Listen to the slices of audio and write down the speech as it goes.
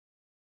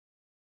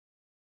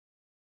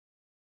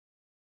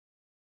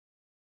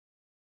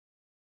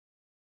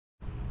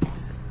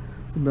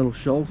The metal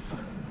shelf.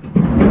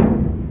 You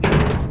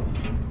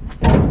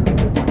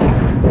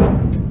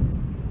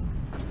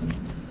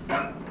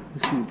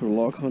can put a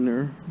lock on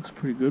there. Looks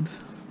pretty good.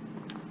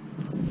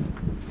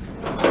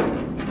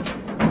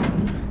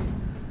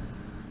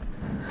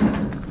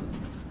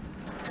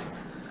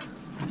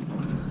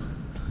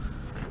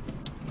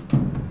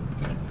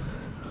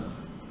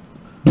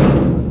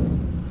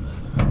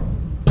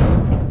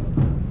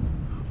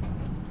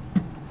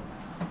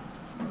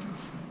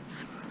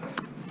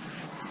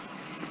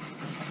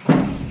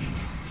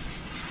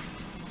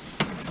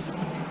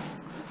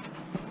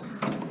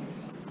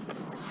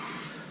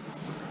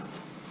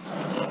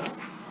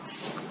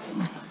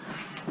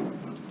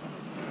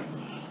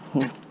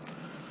 Oh,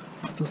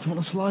 doesn't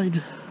want to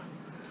slide.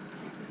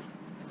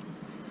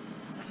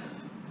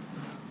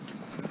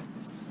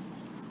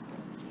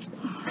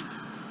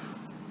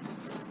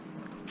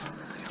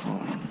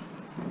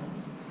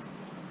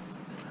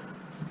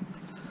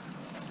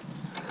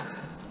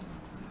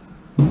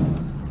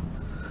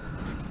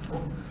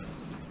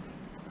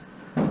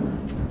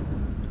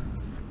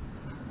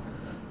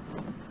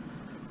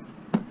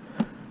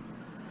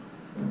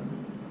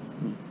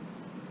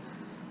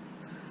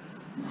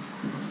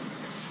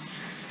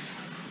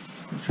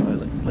 Try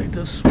like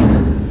this.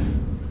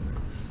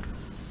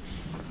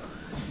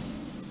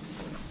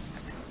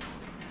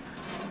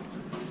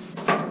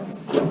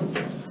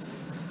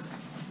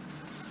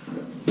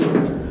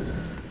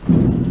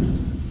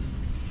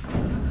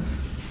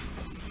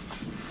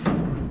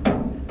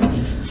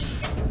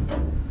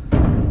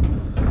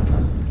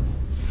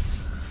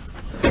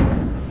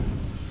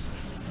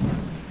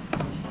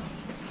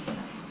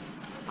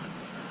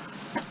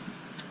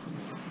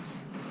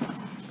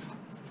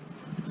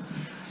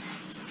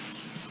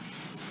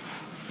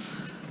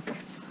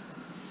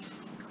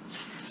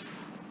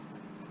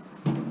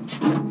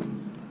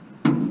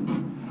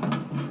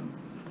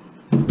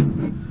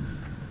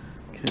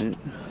 Okay.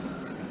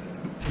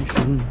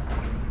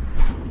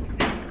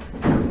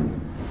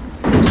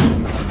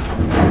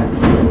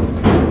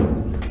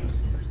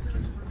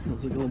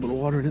 Smells like a little bit of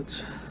water in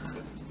it.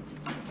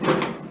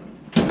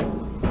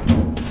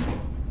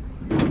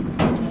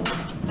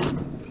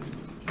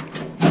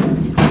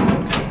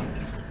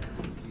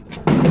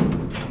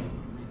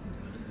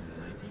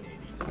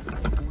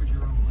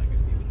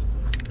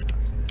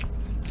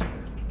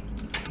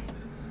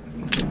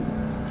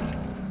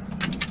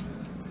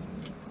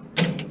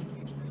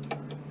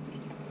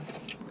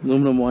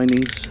 Aluminum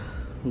windings,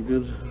 we're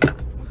good.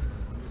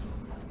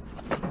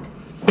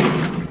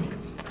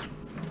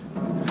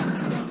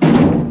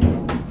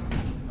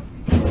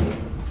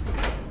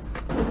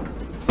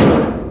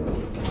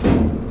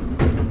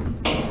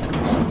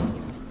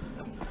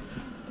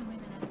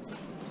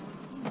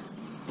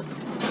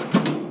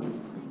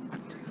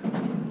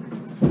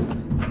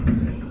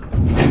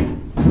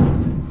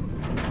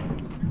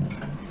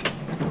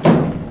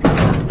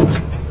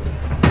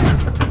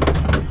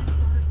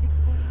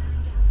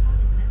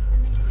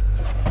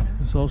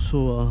 There's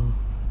also a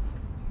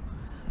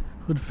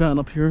hood fan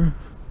up here. And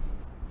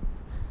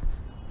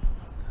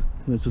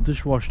there's a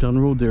dishwasher down the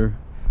road there.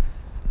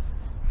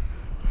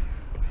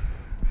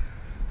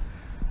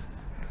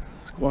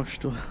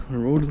 Squashed on the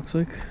road, looks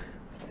like.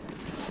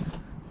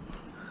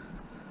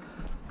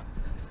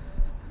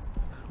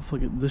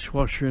 Hopefully I get the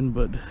dishwasher in,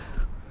 but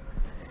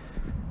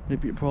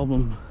might be a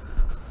problem.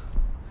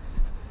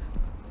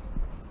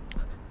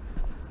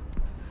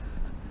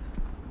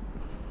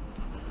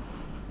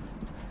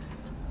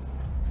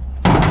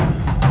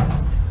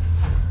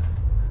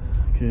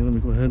 Okay, let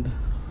me go ahead.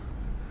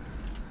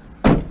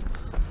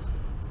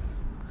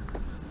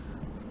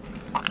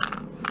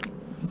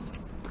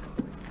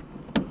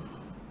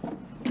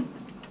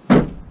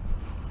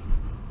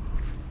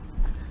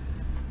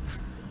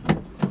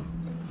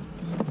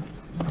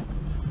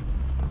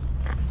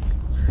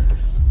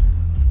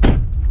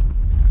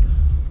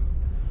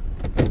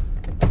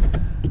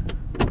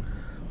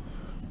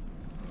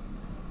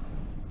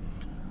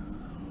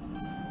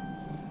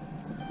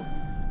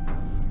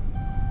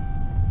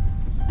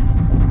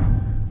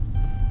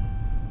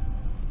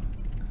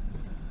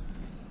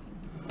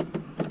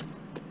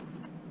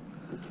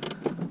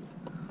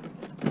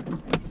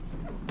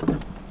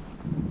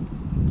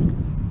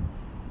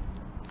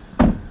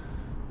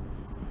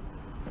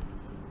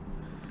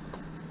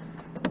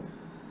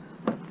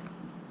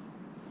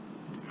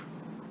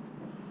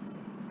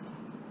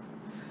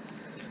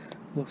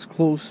 Looks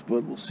close,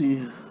 but we'll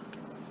see.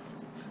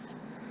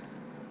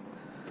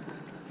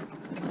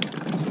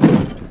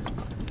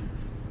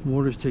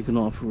 Motor's taken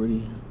off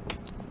already.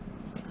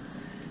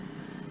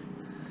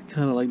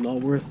 Kind of like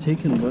not worth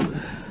taking, but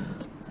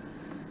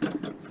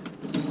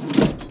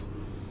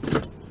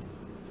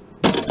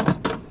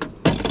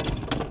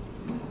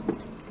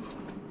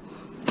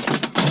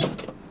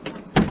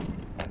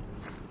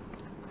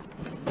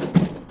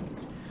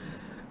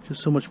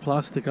just so much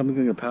plastic, I'm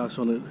gonna pass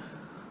on it.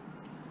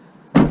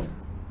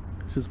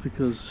 Just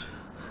because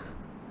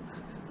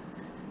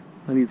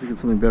I need to get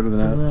something better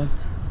than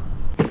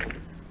that.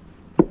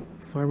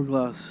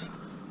 Fiberglass.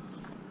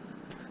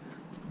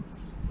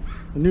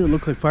 I knew it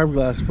looked like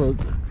fiberglass, but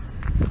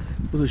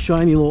with a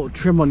shiny little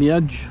trim on the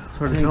edge. It's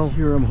hard to tell.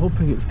 Here, I'm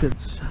hoping it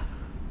fits.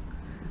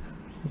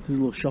 It's a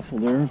little shuffle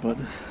there, but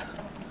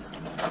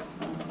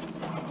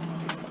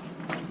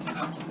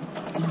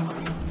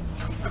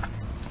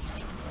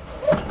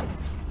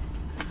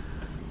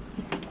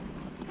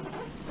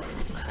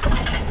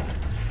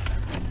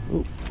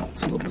oh,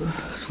 there's a little bit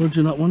of sludge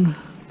in that one.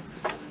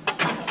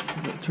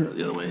 Turn it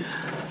the other way.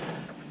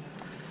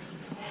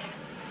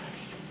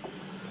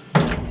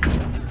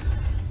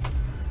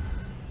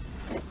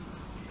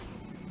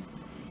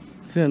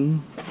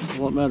 Thin, that's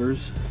all that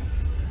matters.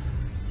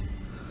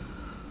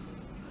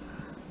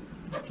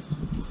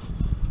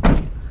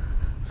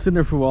 Sitting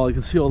there for a while, you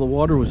can see all the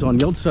water was on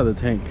the outside of the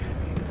tank.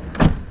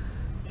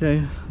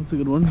 Okay, that's a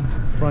good one.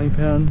 Frying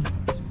pan.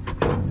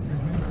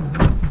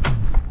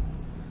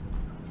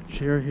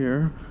 Chair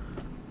here.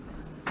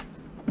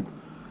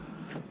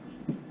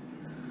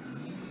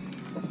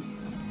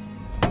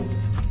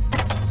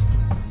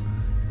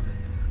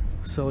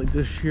 Selling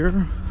dish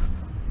here.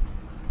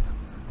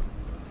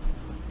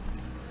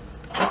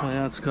 Oh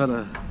yeah, it's got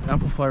an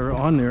amplifier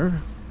on there,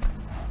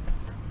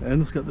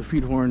 and it's got the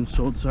feed horn,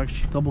 so it's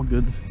actually double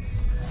good.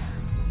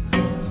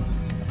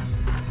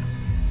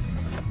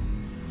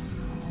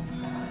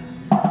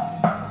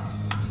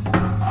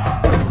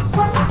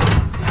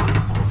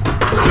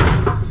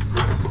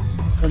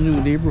 A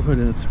new neighborhood,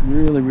 and it's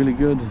really, really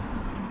good.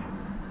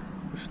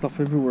 There's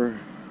stuff everywhere.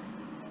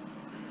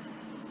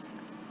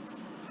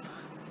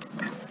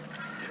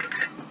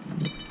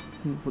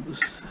 Put this.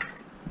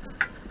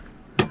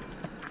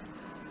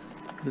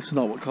 This is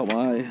not what caught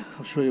my eye.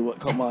 I'll show you what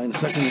caught my eye in a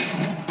second.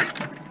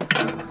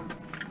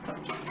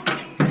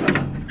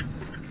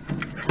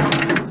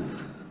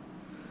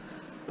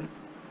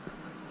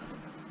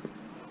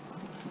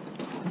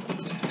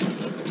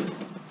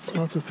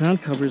 Lots of fan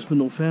covers, but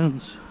no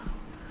fans.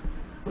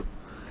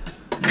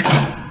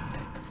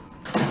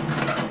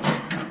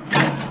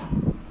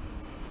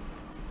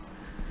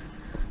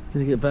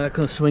 Gonna get back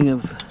on a swing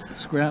of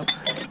scrap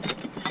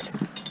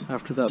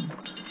after that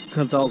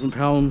 10,000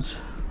 pounds.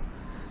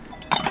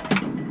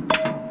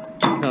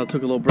 Now I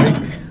took a little break.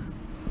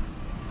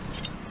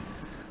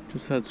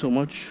 Just had so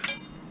much.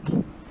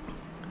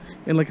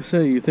 And like I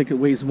said, you think it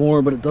weighs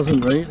more, but it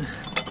doesn't, right?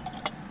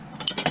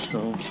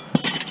 So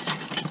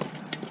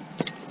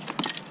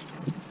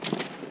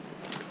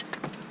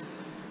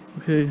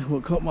okay,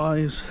 what caught my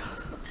eyes?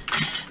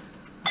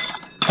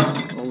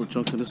 All the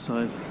junk on this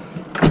side.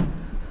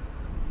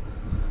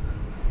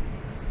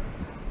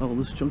 Oh,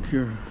 this junk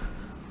here.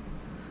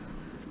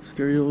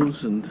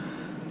 Stereos and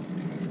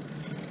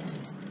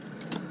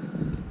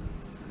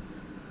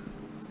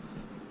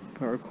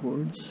power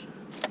cords.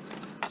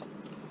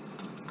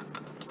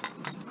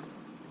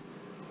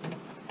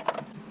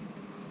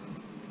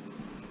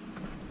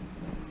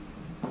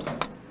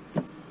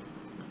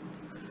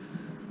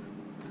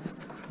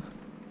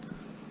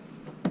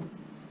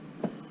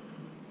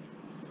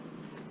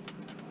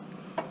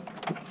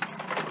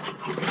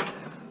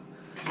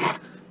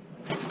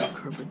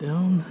 Carpet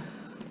down.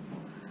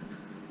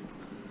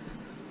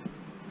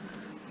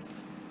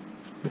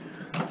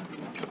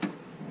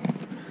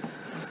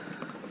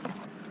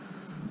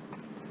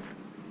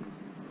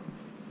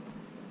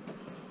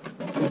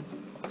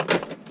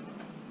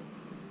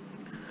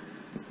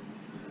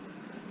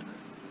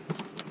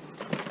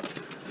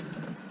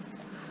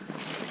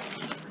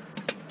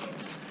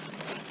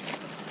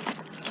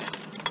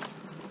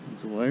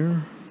 There's a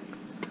wire.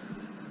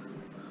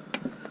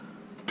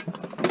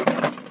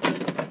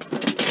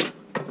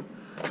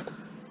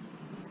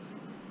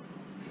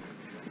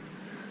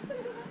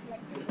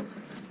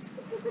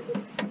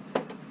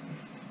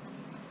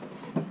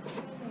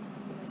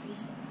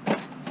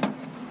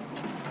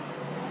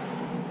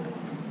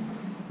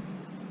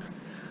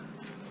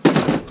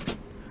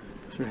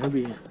 These are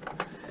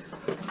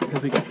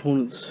heavy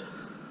components.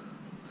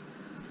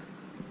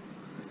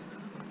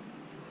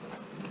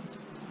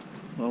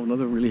 Oh,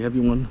 another really heavy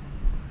one.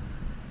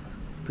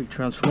 Big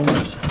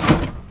transformers.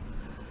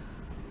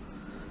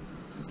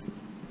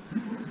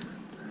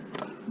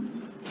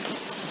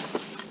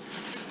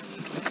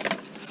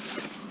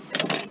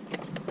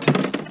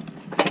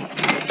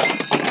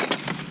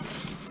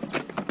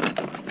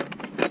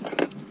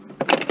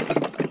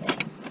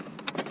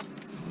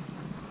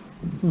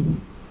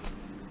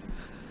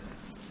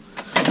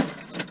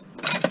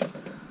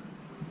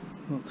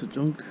 Lots of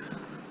junk.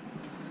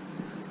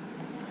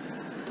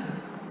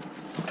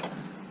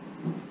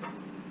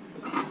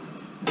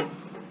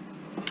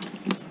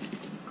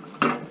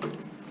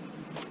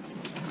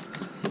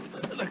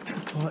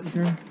 Electric pot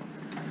here.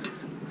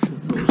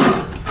 Should throw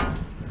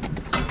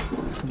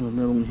some of the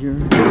metal in here.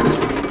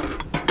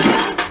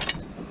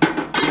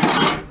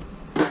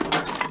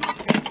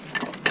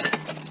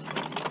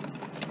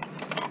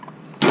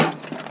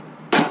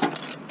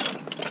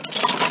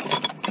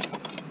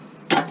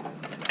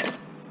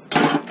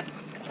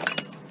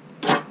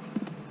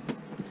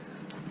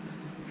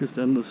 Just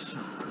endless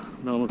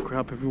amount of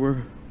crap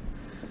everywhere.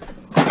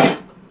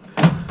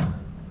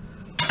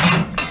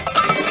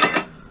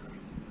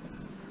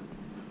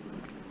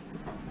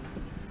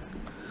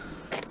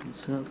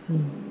 that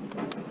thing.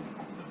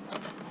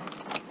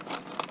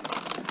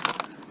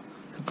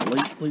 Couple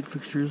light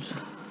fixtures.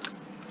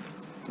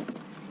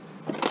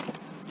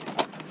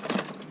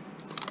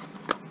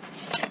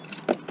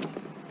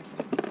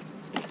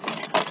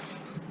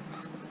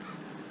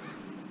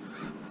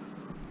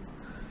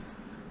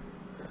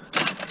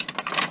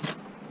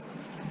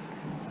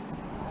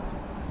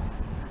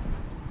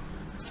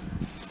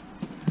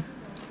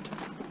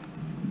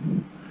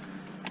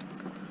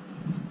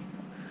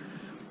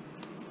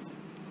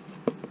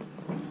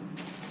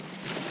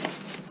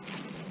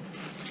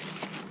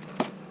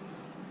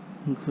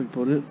 Looks like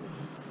about it.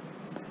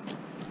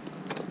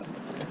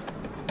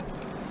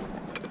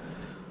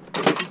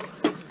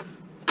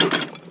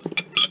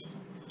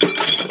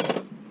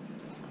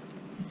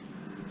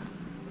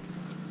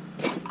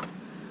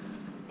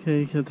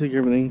 Okay, you can't take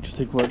everything, just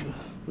take what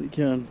you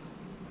can.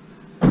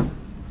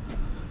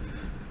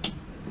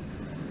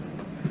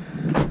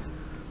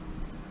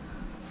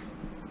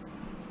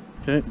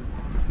 Okay,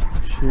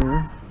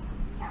 share.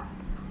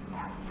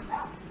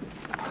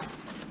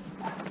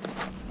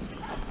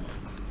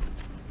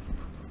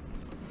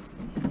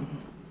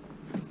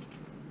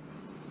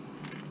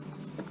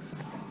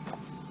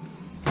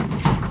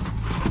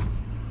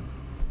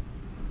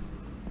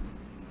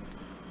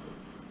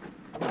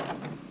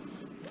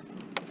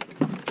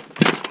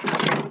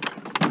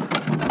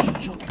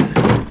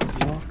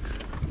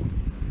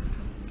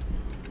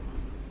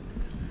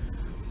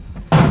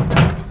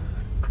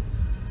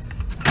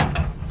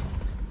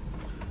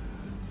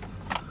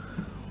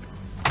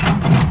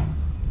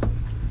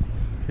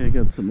 Okay,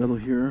 got some metal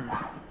here.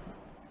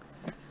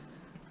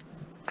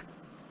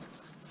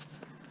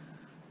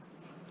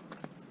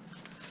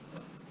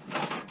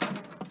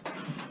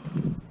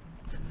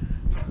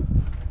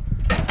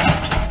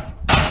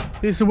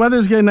 Hey, so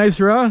weather's getting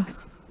nicer, huh?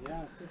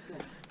 Yeah,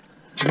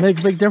 It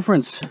makes a big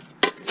difference.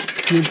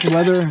 Keep the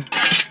weather.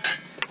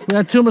 We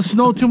had too much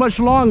snow too much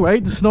long,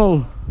 right? The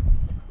snow.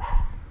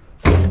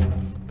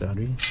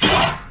 Battery.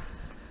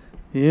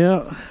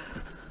 Yeah.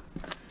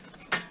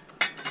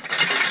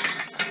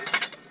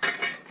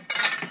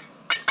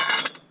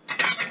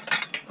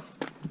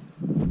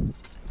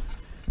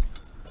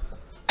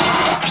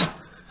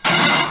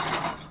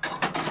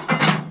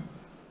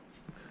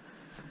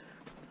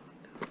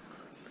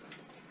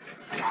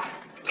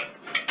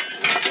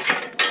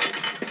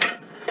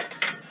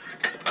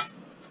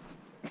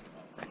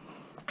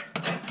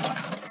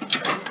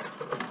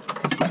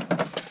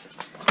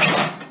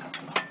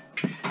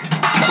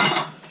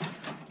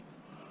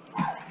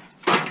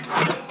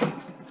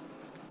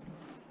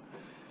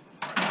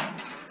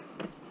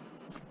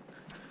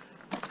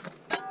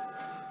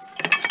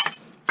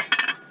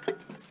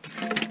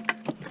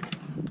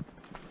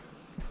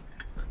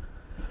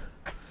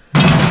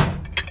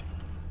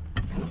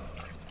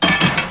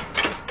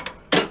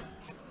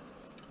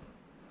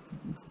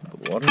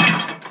 Water.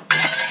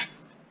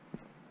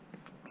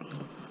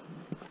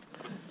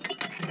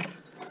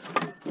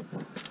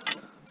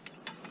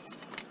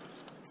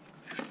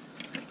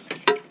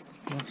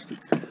 Plastic.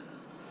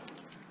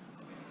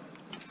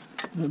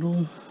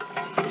 Metal.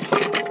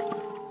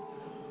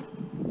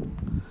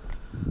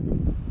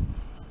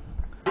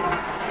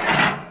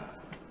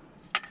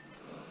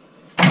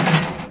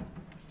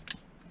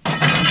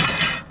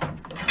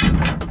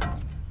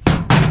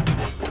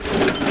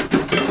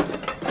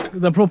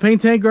 The propane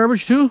tank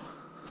garbage too?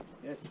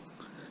 yes.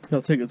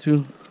 I'll take it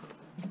too.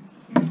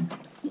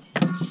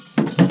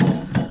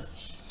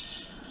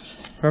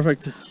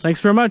 Perfect.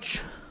 Thanks very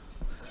much.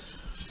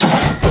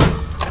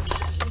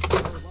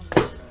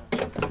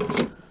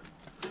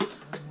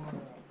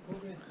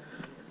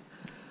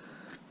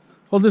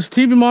 Oh, this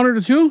TV monitor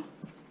too?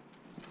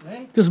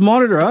 Right? This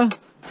monitor, huh?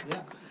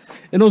 Yeah.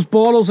 And those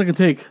bottles I can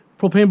take.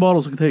 Propane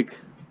bottles I can take.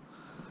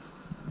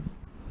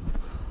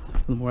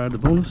 One more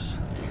added bonus.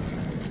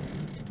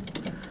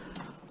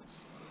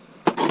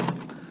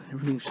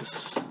 Everything's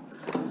just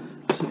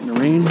sitting in the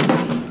rain.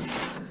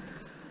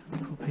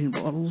 Propane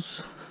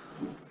bottles.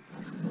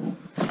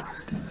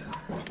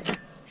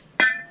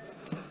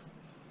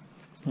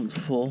 One's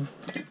full.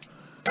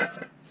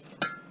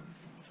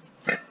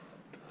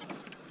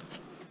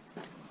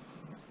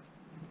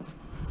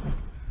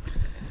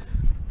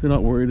 They're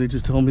not worried, they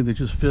just tell me they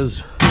just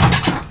fizz.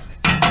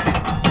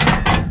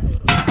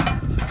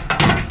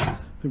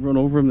 They run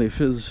over them, they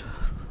fizz.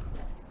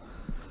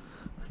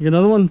 You get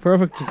another one?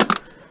 Perfect.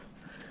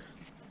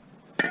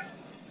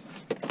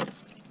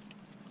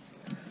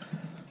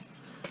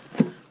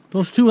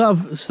 Those two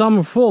have, some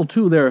are full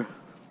too there.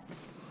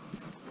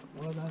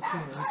 Well, that's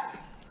it,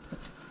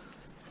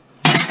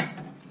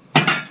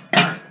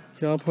 right?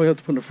 Yeah, I'll probably have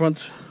to put in the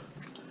front.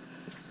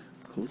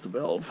 Close the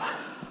valve.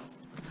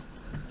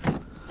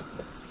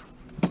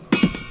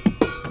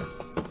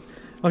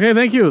 Okay,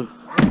 thank you.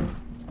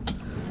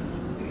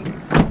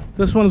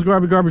 This one's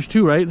garbage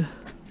too, right?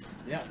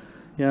 Yeah.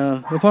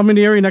 Yeah. If I'm in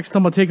the area next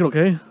time, I'll take it,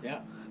 okay?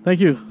 Yeah. Thank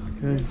you.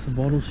 Okay, some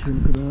bottles here,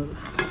 look at that.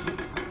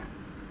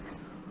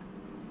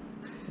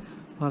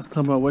 Last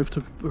time my wife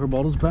took her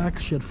bottles back,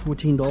 she had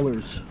 $14,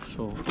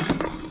 so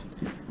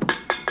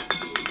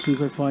As soon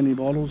as I find any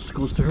bottles, it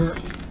goes to her.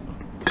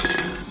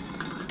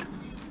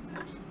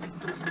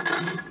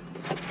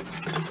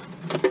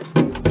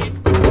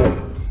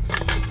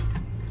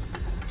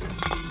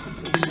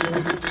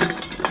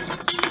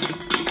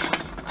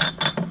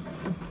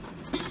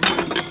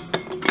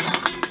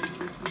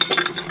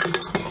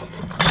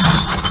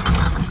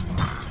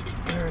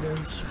 There it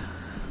is.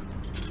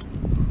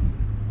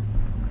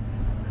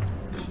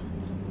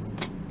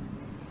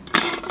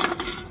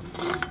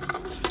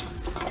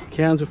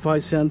 Cans are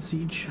 5 cents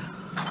each.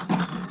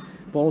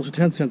 Bottles are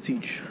 10 cents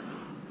each.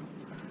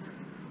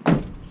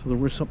 So they're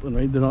worth something,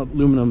 right? They're not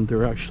aluminum,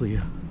 they're actually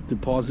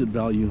deposit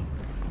value,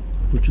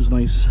 which is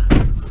nice.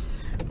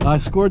 I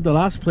scored the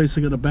last place,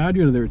 I got a bad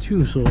unit there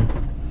too, so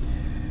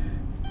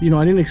you know,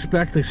 I didn't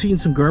expect, I seen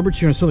some garbage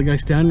here, I saw the guy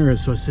standing there,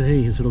 so I said,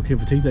 hey, is it okay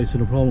if I take that? He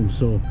said, no problem.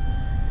 So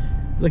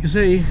like I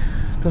say,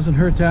 it doesn't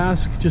hurt to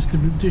ask, just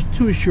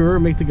to assure,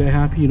 make the guy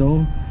happy, you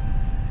know.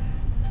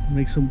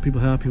 Make some people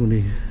happy when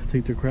they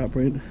take their crap,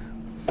 right?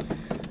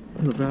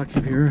 In the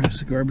vacuum here, there's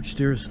the garbage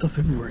there, stuff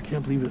everywhere, I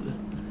can't believe it.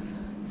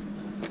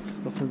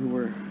 Stuff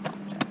everywhere.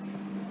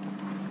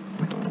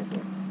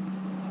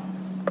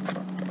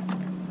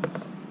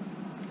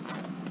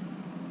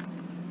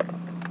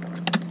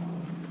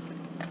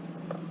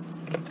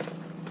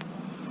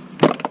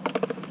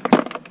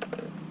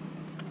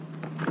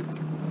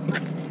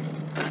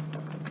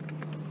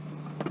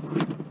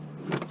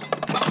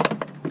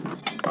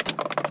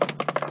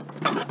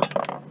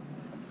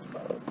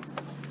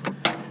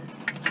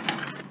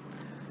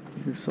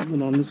 There's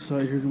something on this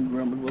side here. Can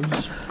grab my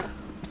gloves.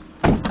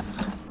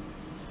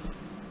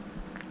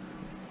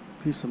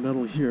 Piece of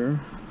metal here.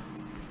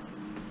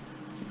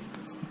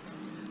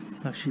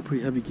 Actually,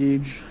 pretty heavy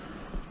gauge.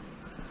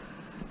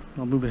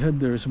 I'll move ahead.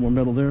 There's some more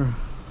metal there.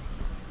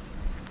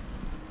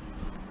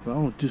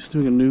 Well, just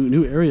doing a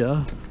new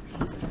area.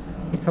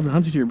 Haven't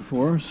hunted here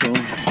before, so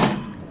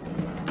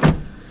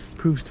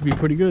proves to be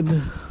pretty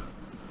good.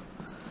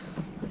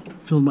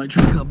 Filled my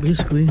truck up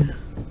basically.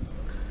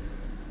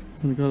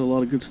 And I got a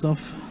lot of good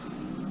stuff.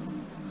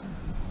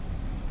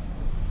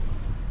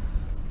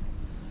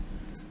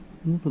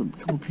 I'll put a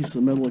couple pieces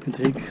of metal I can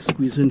take,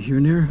 squeeze in here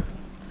and there.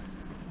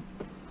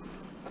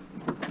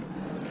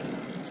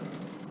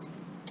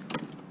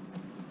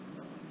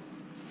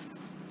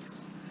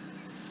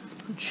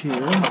 A chair,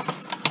 part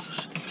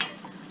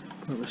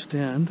of a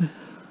stand.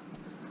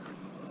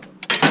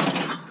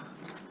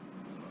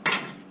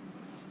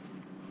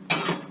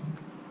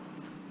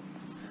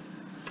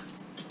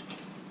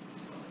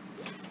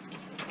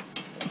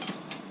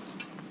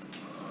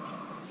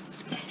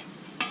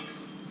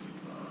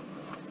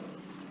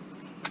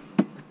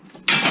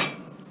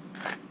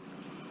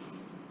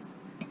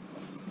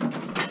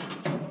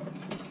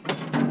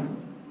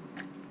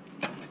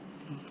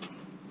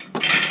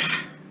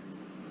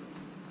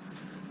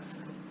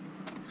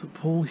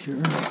 Pole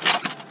here.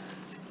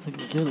 I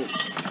can get it.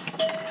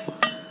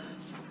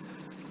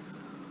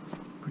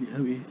 Pretty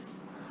heavy.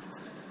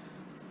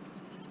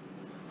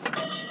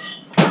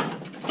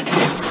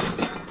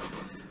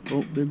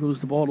 Oh, there goes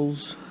the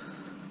bottles.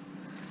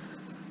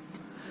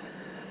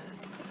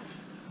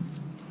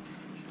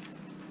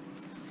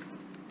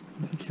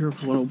 Be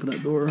careful when I open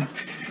that door.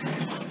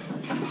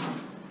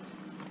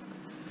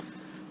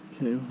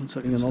 Okay, 1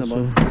 second. And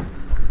also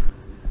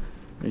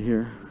right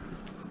here.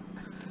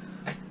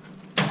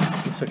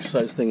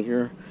 Exercise thing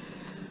here.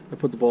 I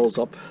put the balls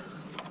up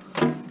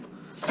so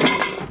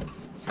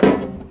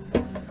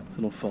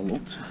they don't fall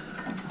out.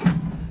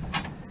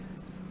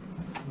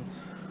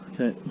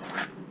 Okay,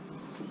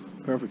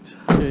 perfect.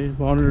 Okay,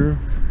 monitor.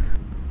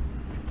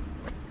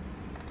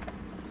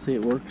 See,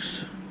 it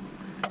works.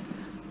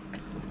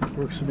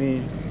 Works for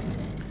me.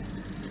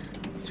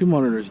 2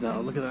 monitors now.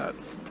 Look at that.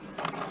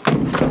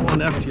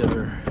 One after the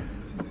other.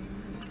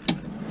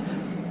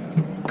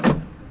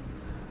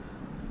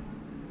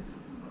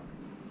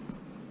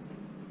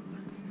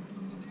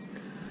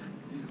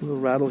 A little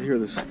rattle here,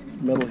 this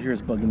metal here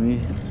is bugging me.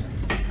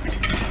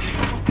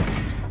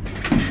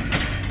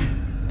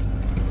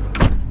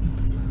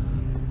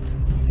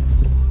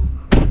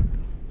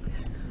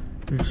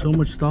 There's so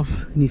much stuff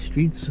in these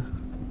streets.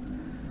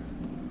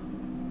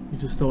 You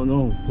just don't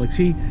know. Like,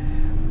 see,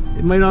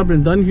 it might not have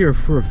been done here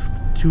for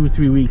 2 or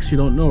 3 weeks. You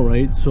don't know,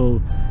 right? So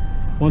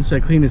once I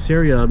clean this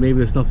area, maybe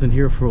there's nothing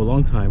here for a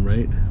long time,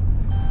 right?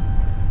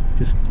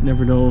 Just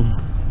never know.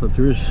 But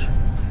there is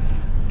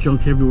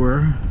junk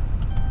everywhere.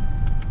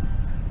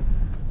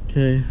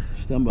 Okay,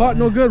 stand by. Pot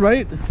no good,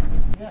 right?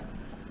 Yeah.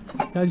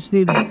 I just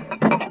need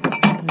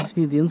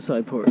the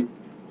inside part.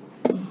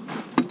 Pick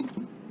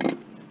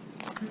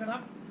it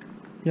up.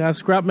 Yeah,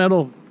 scrap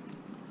metal.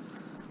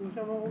 You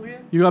have over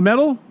here? You got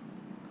metal?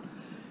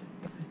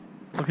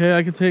 Okay,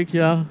 I can take,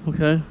 yeah,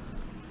 okay.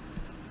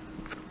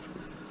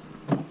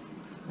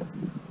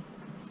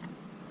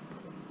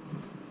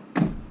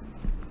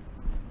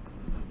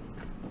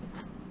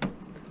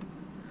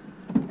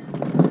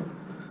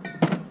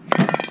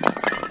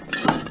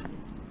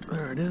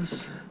 There it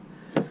is.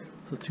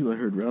 So 2 I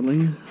heard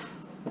rattling.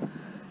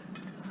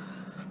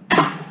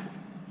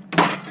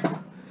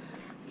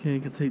 Okay, I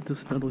can take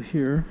this metal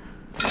here.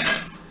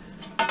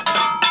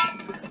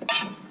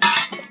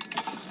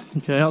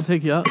 Okay, I'll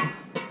take you out.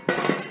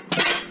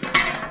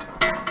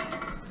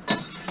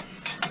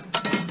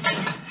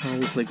 Oh,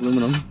 looks like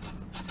aluminum.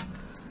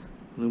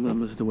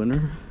 Aluminum is the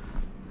winner.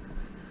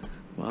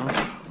 Wow,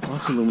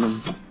 lots of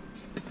aluminum.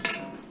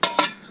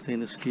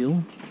 Stainless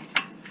steel.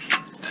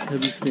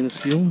 Heavy stainless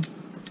steel.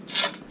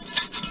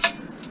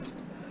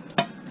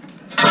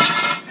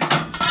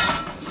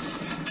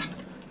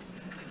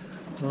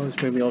 Oh,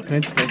 there's maybe all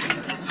kinds of stuff.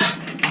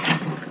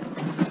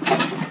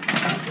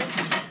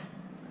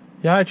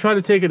 Yeah, I try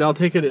to take it. I'll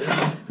take it.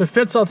 If it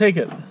fits, I'll take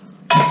it.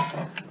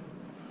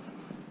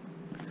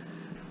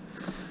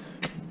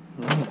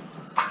 Oh.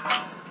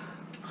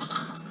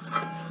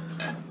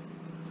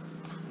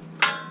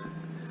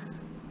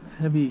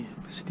 Heavy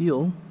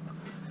steel.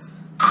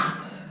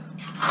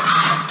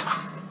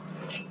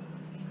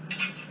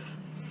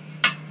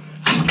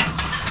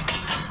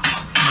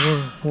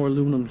 More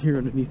aluminum here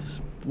underneath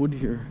this wood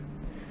here.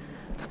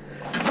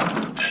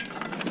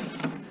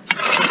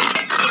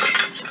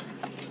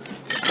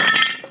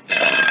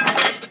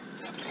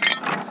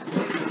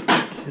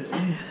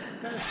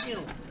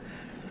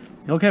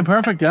 Okay,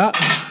 perfect, yeah.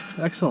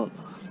 Excellent.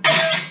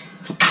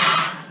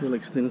 You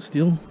like stainless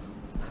steel?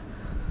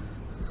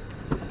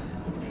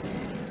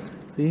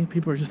 See,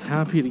 people are just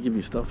happy to give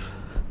you stuff.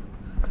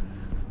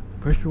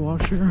 Pressure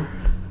washer.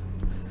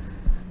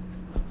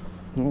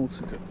 Well,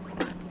 looks like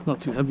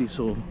not too heavy,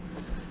 so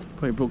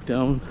probably broke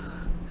down.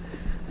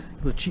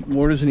 The cheap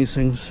mortars in these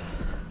things.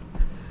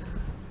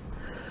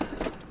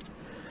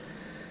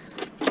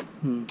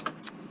 Put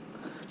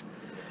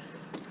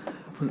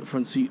it in the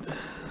front seat.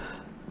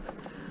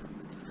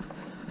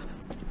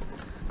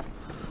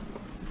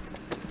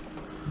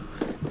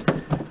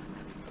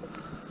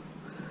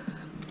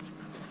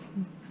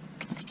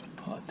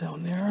 Pot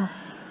down there.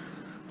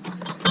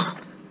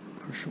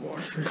 Pressure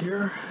washer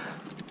here.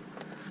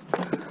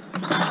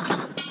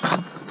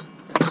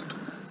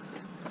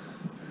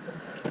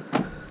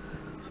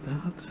 What's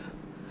that?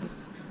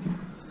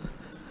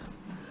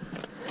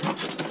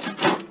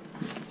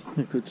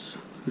 A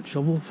good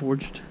shovel,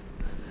 forged.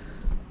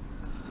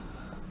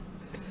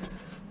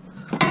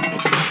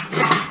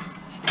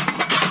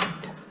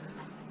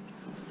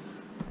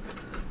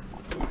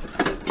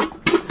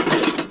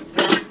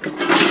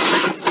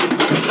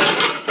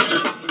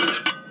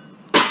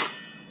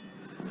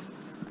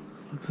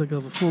 Looks like I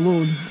have a full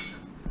load.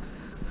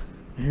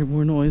 I hear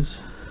more noise.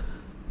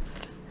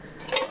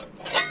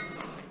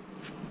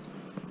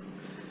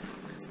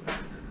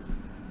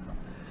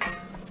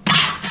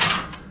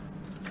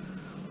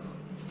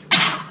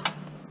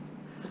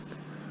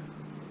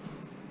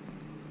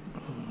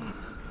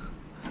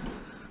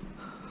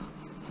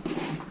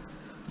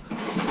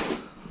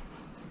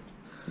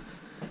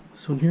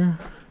 This one here?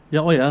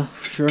 Yeah, oh yeah,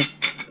 sure.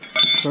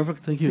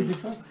 Perfect, thank you.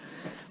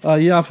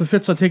 Yeah, if it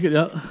fits, I'll take it,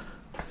 yeah.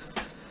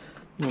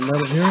 Little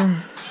metal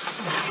here.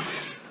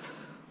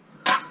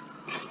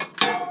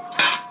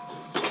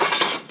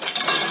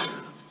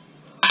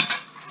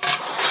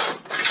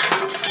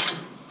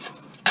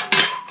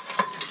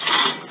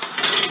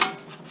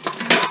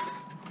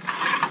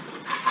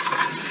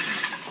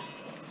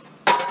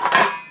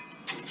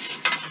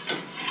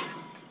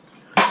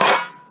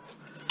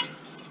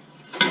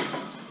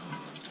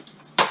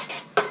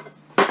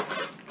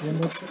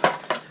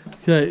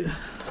 Okay.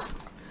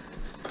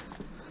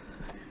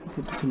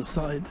 Put this on the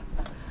side.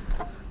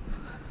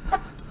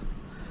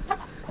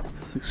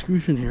 This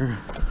extrusion here.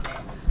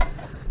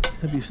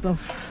 Heavy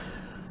stuff.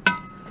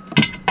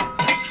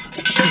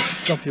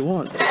 Stuff you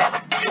want.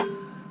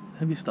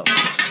 Heavy stuff.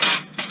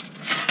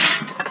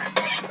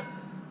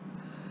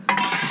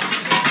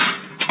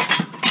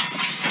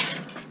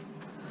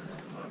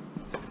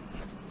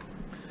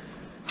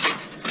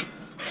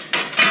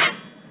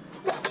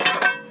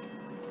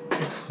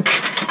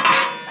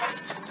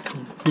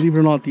 Believe it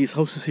or not, these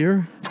houses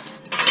here,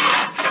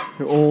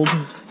 they're old,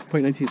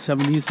 probably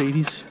 1970s,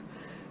 80s,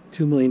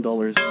 $2 million.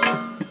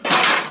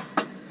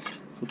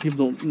 So people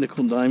don't nickel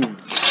and dime. They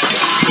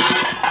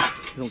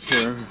don't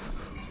care.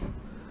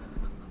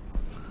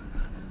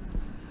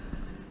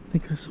 I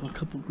think I saw a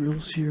couple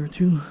grills here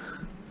too.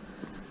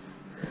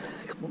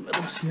 A couple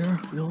metals here,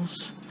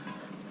 grills.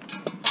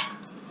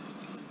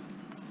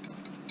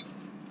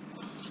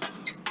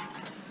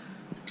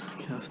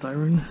 Cast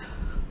iron.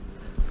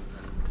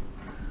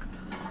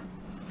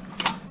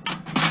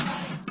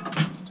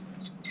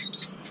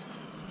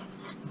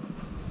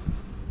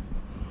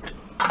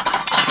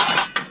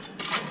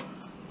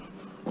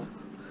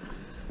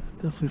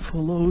 Definitely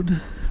full load.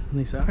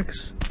 Nice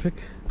axe, pick.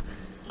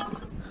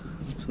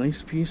 It's a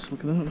nice piece,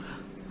 look at that.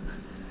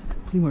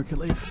 Flea market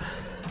life.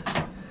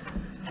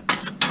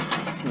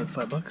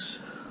 About $5.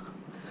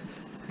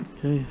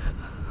 Okay.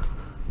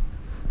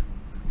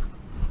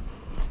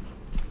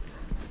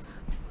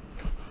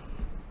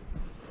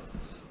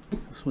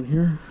 This one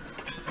here.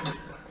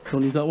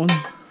 Don't need that one.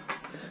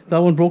 That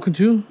one broken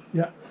too?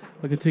 Yeah.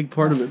 I can take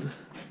part of it.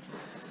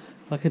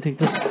 I can take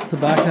this, the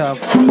back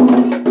half.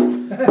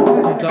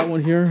 Take that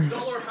one here.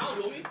 $1 a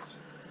pound, homie.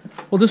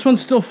 Well, this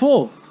one's still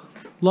full.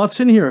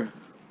 Lots in here.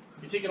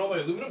 You taking all my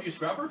aluminum, you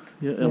scrapper?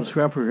 Yeah, I'm a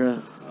scrapper,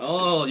 yeah.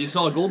 Oh, you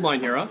saw a gold mine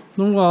here, huh?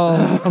 No,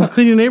 well, I'm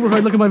cleaning the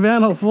neighborhood. Look at my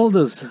van, how full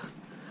it is.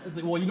 It's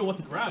like, well, you know what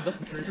to grab, that's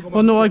for sure. So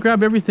Well, no, I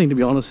grab everything, to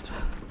be honest.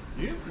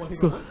 You? Want to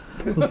go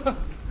one?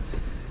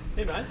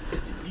 Hey, man.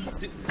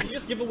 Did you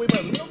just give away my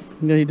aluminum?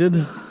 Yeah, he did.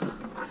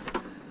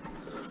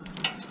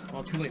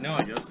 Well, too late now,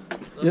 I guess.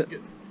 That's Yeah.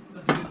 good.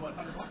 That's a good, what,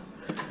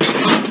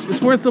 $100?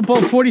 It's worth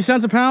about 40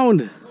 cents a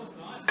pound.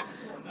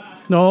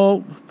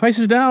 No, price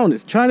is down.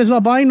 China's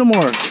not buying no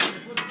more.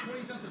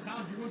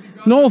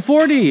 No,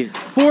 40.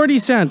 40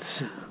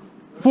 cents.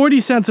 40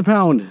 cents a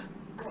pound.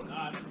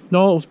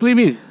 No, believe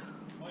me.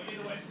 Well,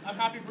 either way, I'm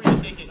happy for you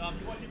to take it. You want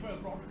to take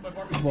my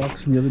barbecue?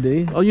 Box from the other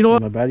day. Oh, you know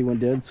what? My battery went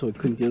dead, so I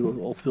couldn't get it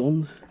all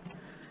filmed.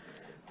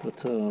 But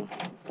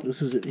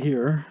this is it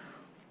here.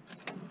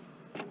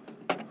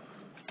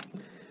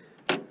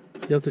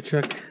 You have to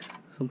check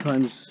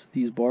sometimes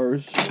these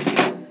bars.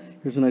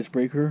 Here's a nice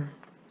breaker.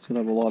 It's gonna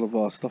have a lot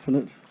of stuff in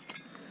it.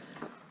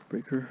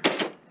 Breaker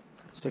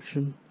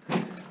section.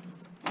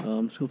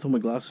 I'm just gonna throw my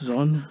glasses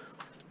on.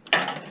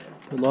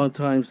 A lot of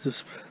times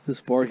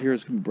this bar here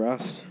is gonna be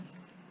brass.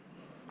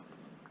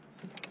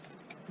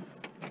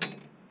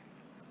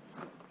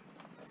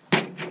 I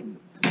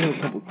have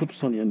a couple of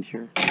clips on the end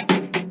here.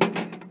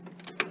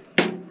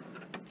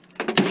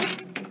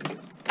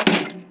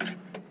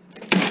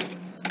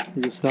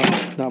 You just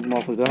snap them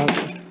off like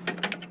that.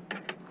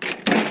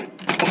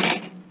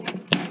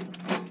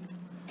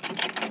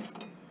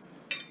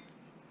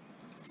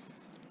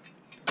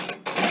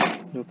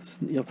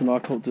 You have to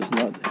knock out this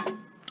nut.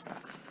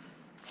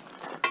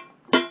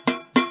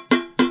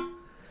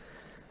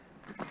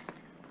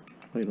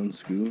 Might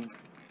unscrew.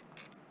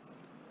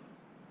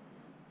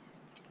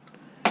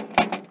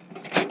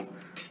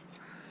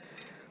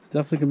 It's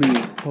definitely gonna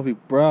be probably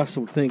brass,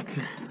 I would think.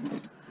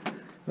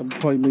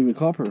 Probably maybe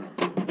copper.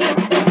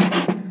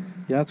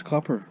 Yeah, it's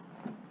copper.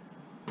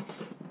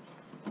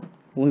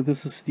 Only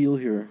this is steel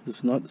here. This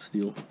is not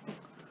steel.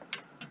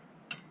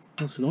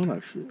 No, it's not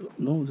actually.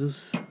 No,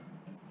 this.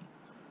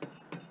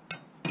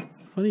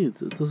 Funny, it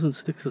doesn't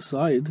stick to the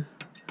side.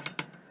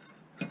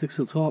 It sticks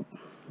to the top.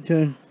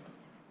 Okay.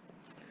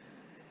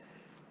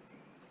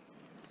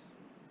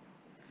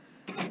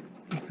 I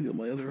have to get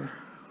my other.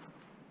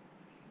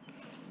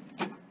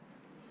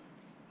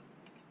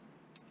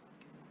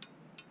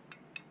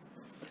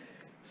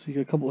 So you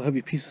got a couple of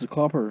heavy pieces of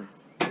copper.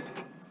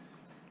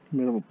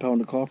 Made of a pound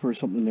of copper or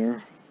something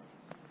there.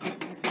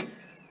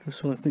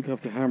 This one I think I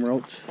have to hammer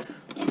out.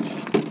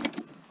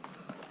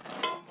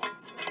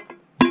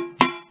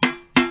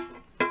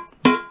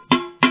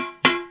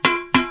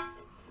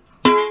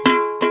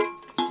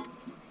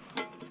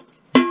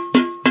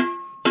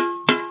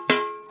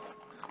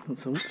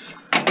 That's out.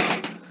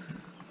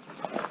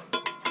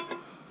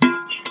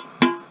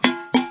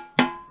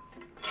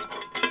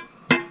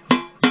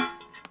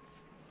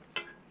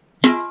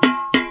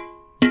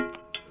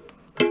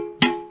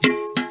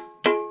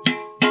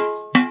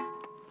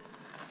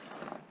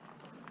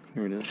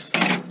 Here it is.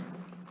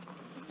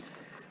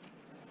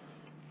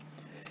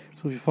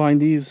 So if you find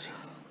these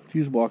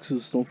fuse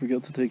boxes, don't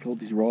forget to take out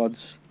these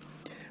rods.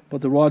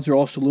 But the rods are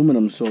also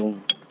aluminum, so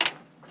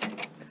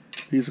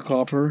these are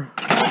copper.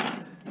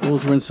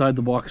 Those are inside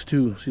the box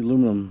too. See,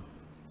 aluminum.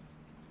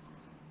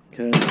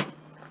 Okay.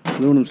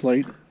 Aluminum's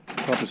light,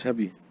 copper's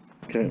heavy.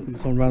 Okay,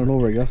 just don't run it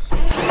over, I guess.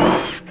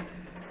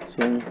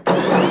 So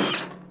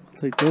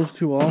take those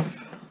two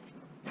off.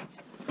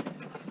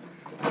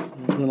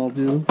 And then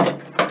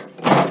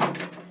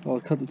I'll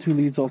cut the two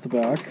leads off the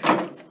back.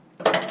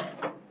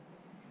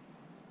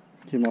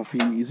 Came off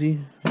easy.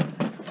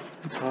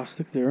 The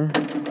plastic there.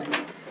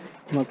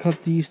 And I'll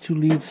cut these two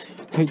leads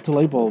tight to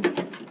light bulb.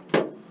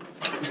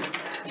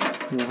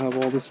 You'll have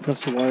all this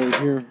mess of wire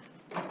here.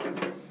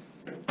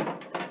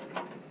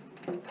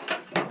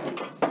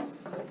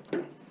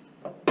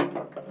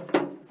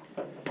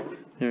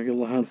 Here, I get a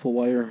little handful of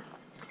wire.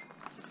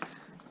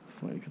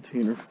 Find a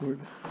container for it.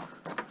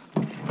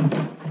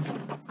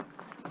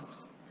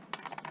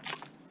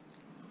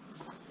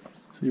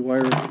 So your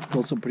wire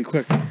builds up pretty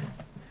quick.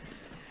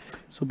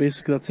 So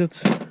basically that's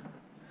it.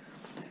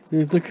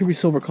 There could be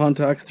silver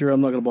contacts there.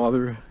 I'm not going to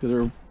bother because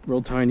they're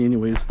real tiny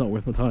anyways. It's not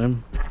worth my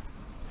time.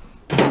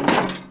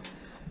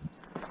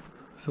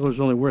 Silver's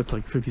only worth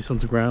like 50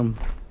 cents a gram.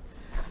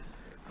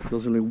 It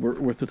doesn't really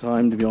worth the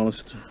time, to be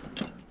honest.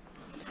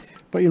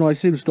 But you know, I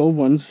save the stove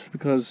ones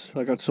because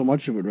I got so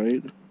much of it,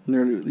 right? And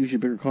they're usually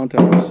bigger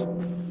contacts.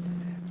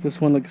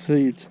 This one, like I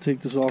say, you take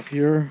this off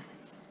here.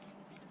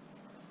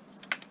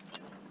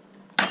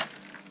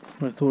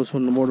 I throw this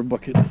one in the mortar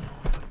bucket.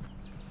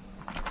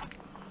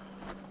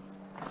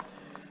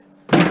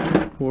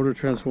 Mortar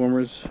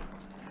transformers.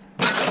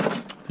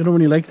 They don't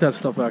really like that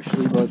stuff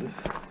actually, but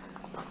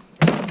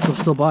they'll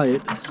still buy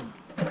it.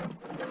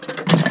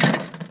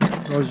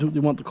 They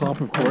want the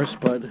copper, of course,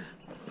 but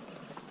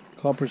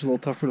copper's a little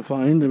tougher to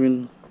find. I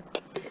mean,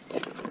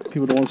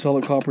 people don't want to sell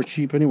their copper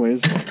cheap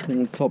anyways. They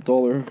want top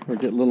dollar or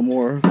get a little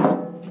more.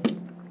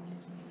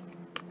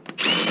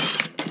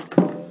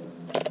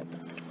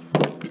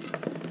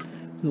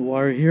 The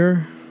wire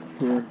here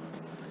for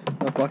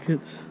that bucket.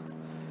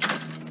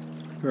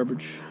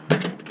 Garbage.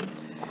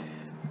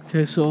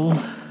 Okay, so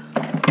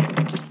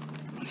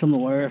some of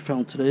the wire I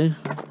found today.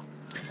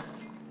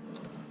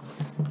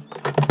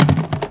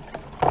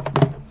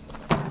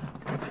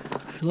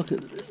 If you look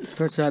at it, it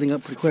starts adding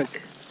up pretty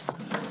quick.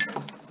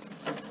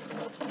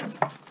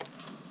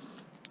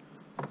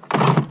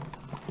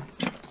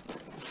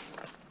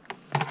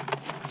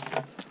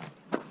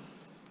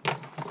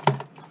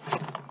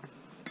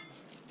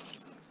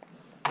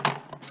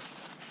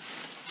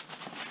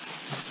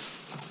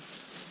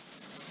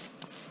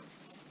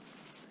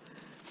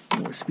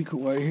 More speaker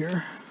wire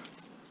here.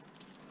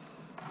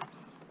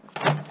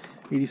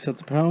 80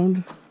 cents a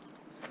pound.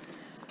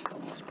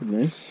 That's pretty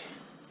nice.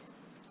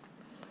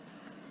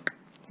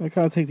 I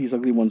kind of take these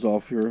ugly ones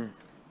off here.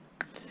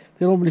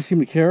 They don't really seem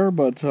to care,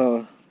 but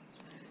they're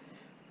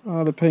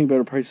paying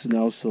better prices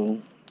now, so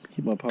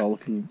keep my pile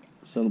looking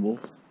presentable.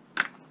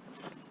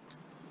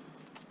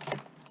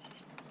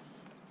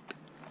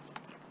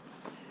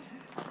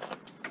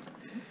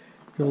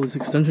 Got all these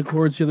extension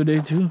cords the other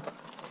day too.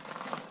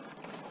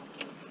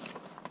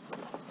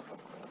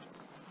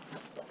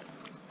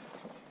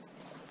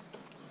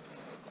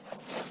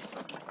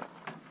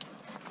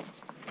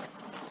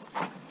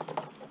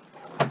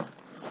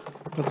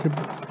 That's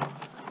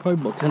probably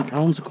about 10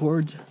 pounds of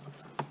cord.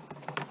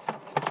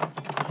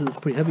 This is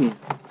pretty heavy.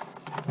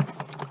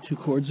 2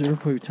 cords there,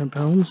 probably 10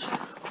 pounds.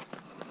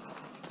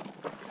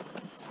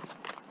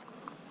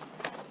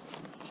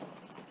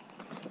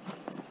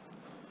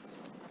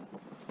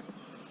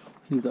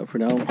 Leave that for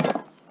now.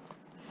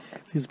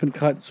 It's been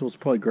cut, so it's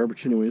probably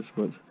garbage anyways,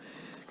 but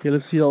okay,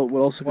 let's see what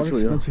else I can show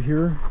you. Dispenser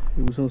here,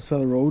 it was on the side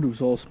of the road, it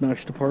was all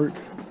smashed apart.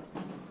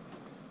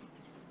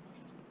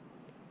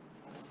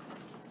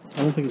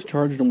 I don't think it's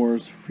charged no more,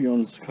 it's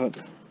Freon's cut,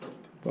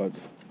 but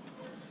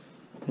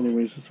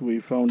anyways, this is the way we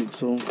found it,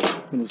 so I'm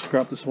going to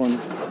scrap this one.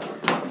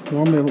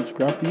 Normally I don't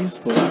scrap these,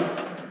 but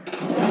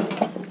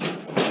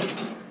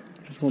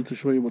just wanted to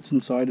show you what's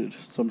inside it,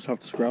 so I just have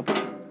to scrap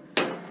it.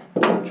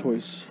 No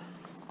choice.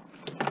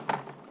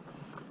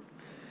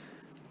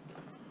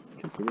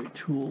 Get the right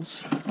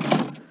tools.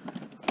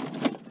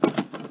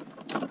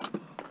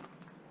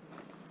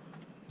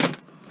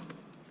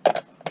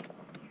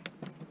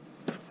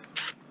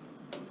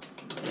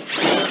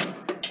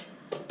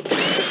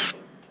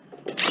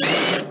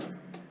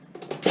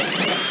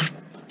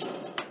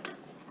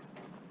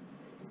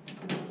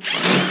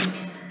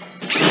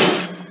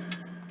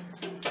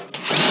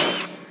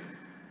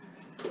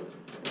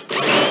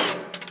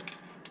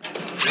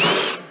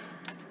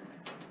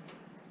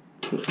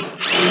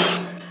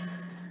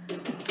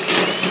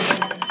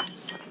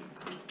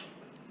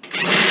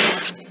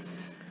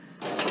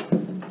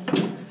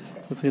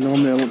 Let's say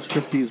normally I don't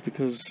strip these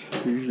because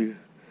they're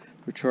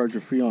charged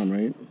with Freon,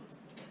 right?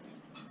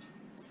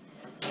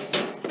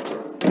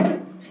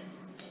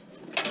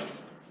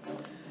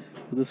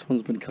 But this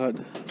one's been cut.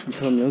 It's been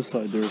cut on the other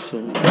side there,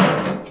 so I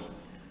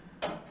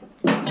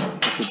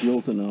have to deal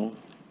with it now.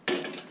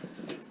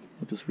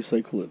 I'll just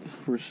recycle it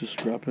versus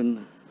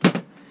scrapping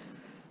the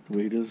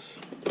way it is.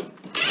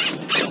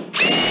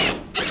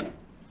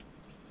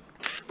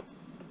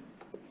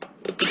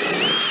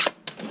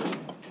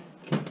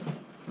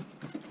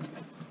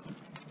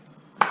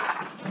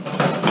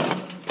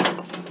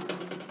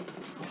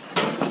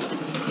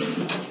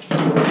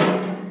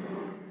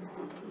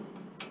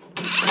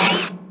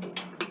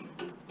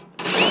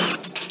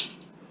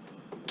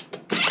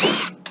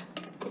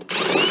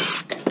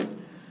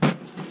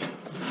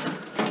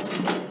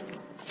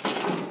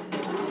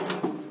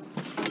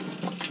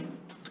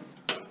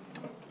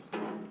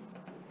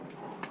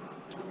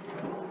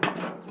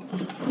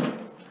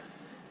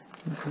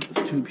 Cut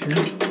this tube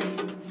here.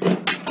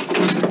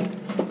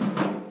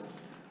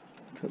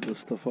 Cut this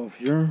stuff off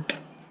here.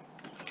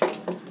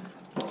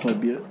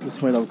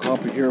 This might have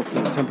copper here for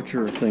the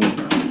temperature thing.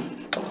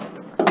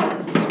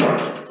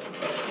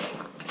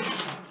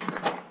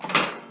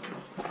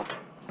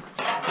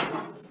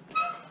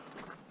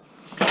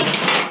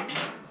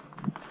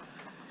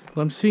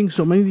 But I'm seeing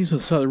so many of these on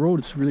the side of the road,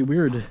 it's really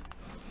weird.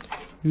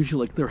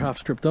 Usually like they're half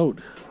stripped out.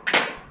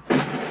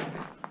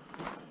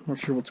 Not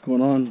sure what's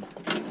going on.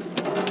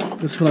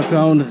 This one I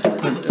found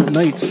at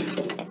night.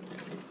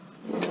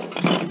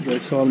 You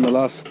guys saw in the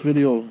last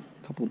video,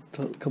 a couple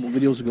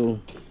videos ago.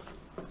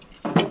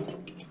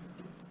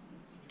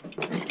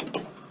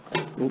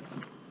 Oh,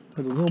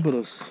 had a little bit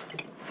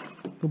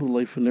of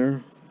life in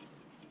there.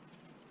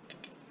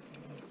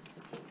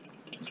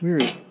 It's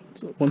weird.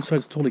 One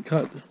side's totally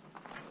cut.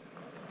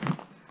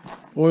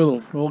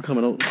 Oil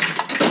coming out.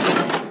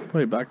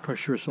 Probably back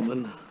pressure or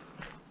something.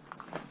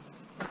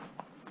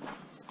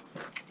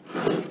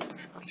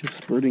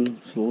 Just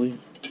spurting slowly.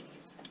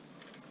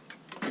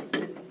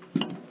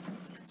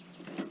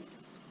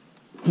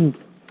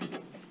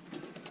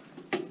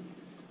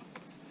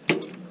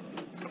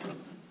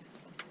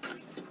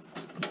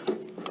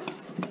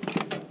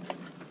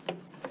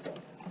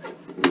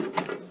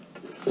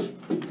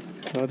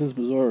 That is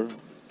bizarre.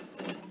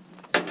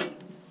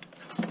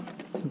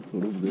 Throw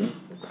it over there.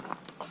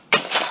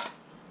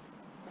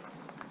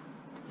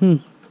 So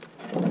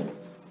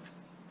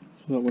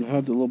that one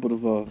had a little bit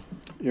of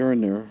air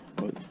in there,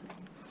 but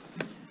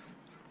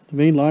the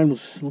main line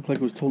looked like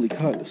it was totally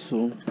cut.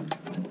 So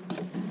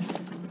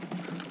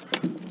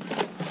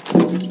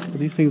but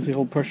these things, they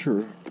hold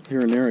pressure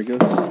here and there, I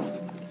guess.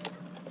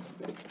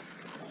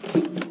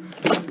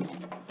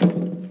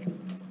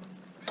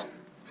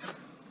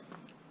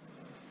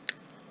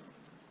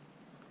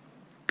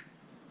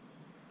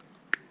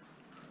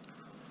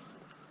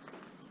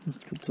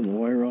 Let's get some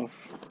wire off.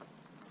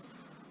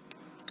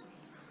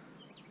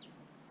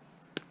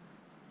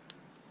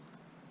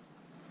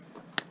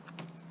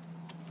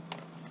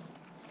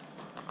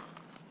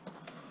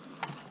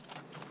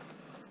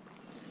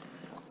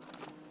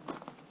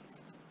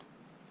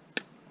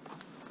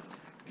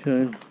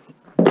 Okay.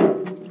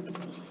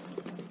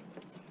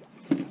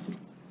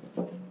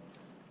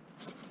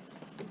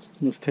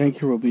 This tank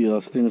here will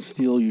be stainless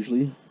steel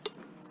usually.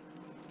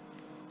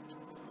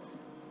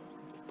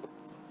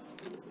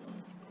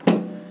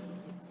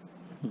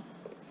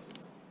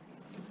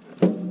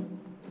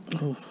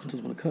 Oh, it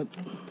doesn't want to cut.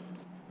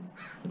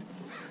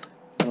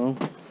 No.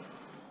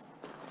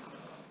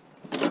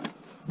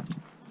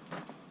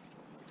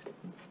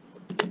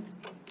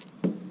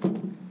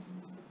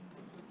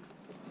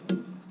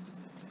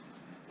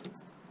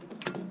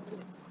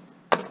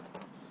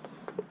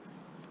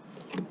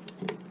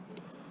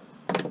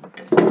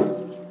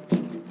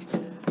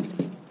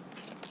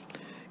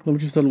 Let me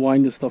just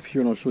unwind this stuff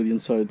here and I'll show you the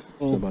inside.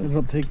 I ended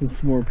up taking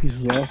some more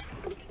pieces off.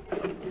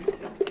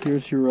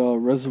 Here's your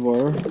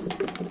reservoir.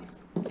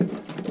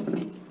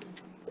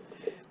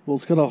 Well,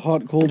 it's got a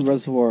hot cold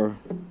reservoir.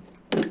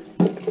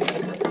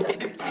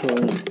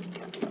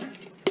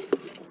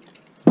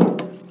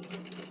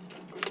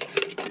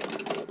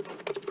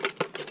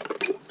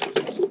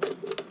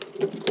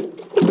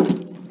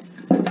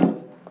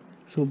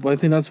 But I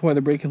think that's why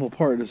they're breaking them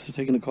apart, is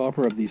taking the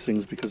copper out of these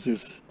things, because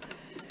there's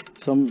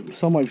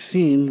some I've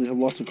seen, they have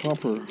lots of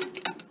copper.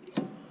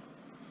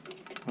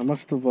 I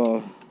must have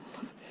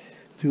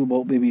threw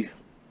about maybe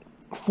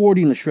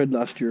 40 in the shred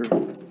last year.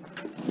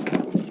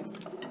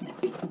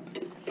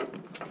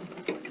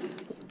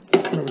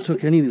 Never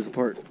took any of these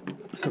apart.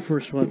 It's the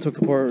first one I took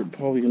apart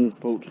probably in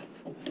about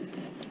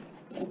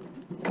a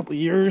couple of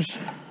years.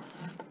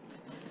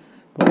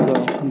 But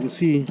you can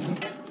see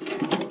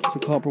there's a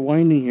copper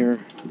winding here.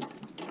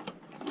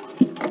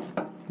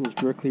 Goes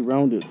directly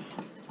around it.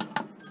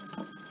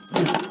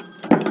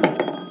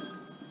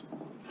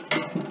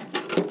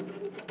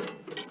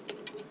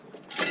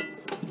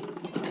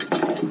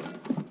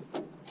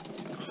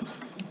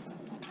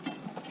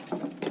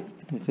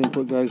 I think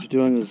what guys are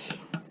doing is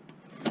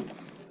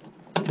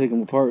take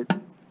them apart.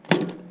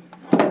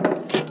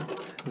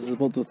 This is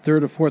about the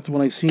third or fourth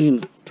one I've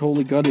seen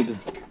totally gutted in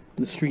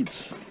the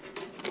streets.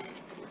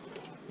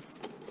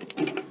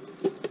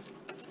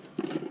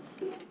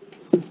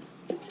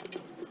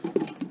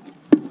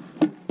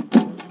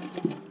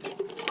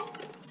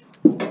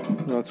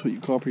 That's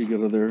what copper you get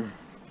out of there.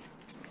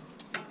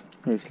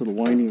 Nice little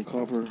winding of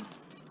copper.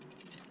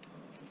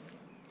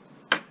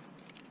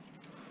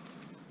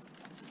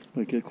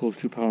 Might get close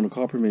to a pound of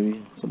copper,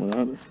 maybe something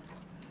like that.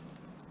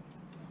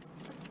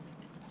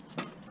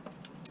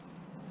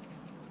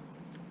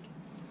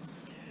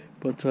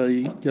 But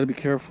you gotta be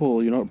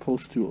careful. You're not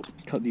supposed to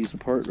cut these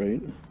apart,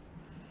 right?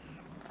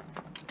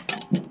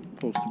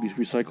 Supposed to be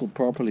recycled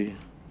properly.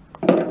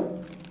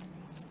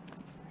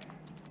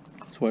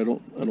 That's why I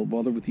don't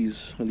bother with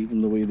these. I leave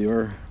them the way they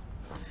are.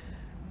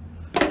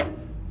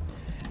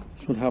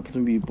 This one happened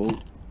to be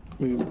about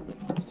maybe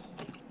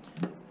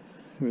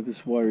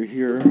this wire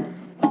here.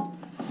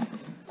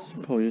 So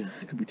probably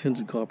it could be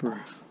tinted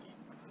copper,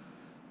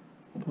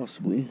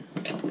 possibly.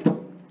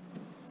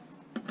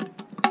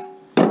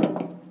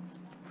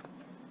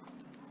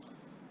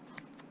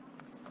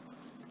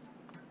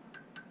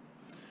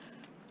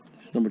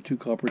 It's number 2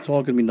 copper. It's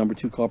all going to be number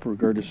 2 copper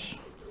regardless.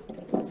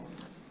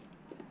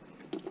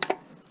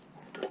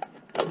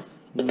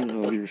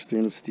 And your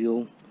stainless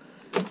steel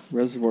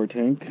reservoir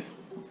tank.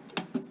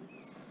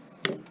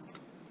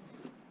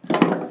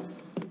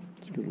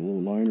 It's got a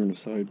little liner on the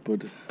side,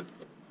 but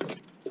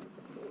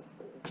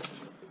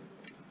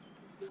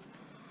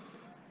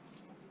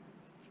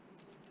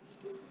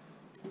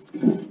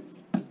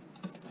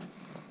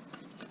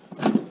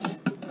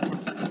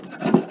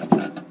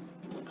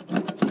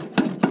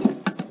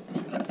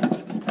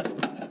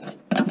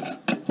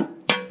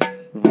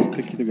how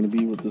picky they're going to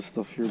be with this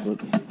stuff here,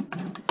 but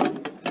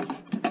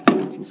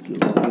let's just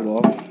get a little bit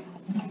off.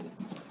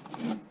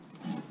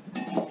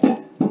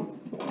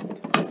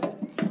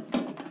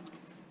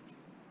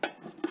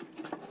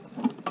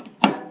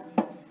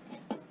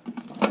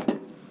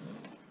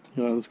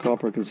 Yeah, this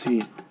copper, I can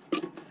see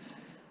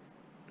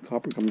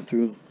copper coming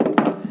through.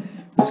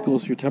 This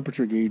goes to your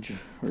temperature gauge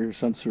or your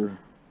sensor.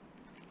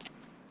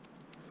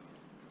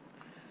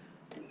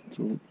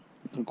 So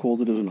how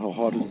cold it is and how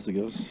hot it is, I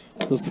guess.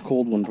 That's the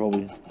cold one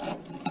probably.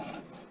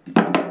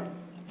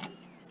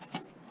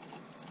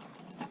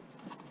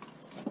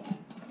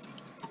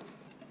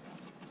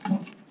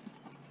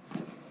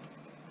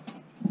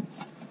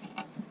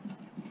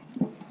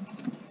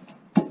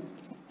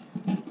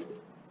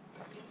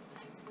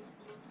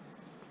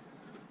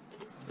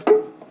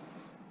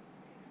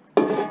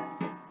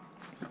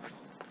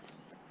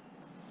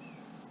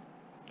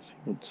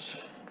 It's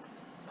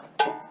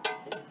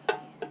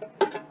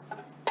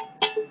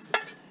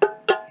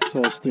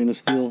all stainless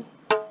steel.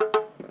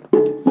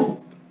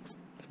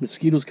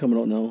 Mosquitoes coming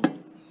out now.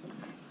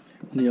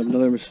 And you have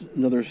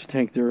another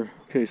tank there.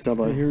 Okay, stop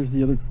by. Here's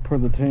the other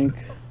part of the tank.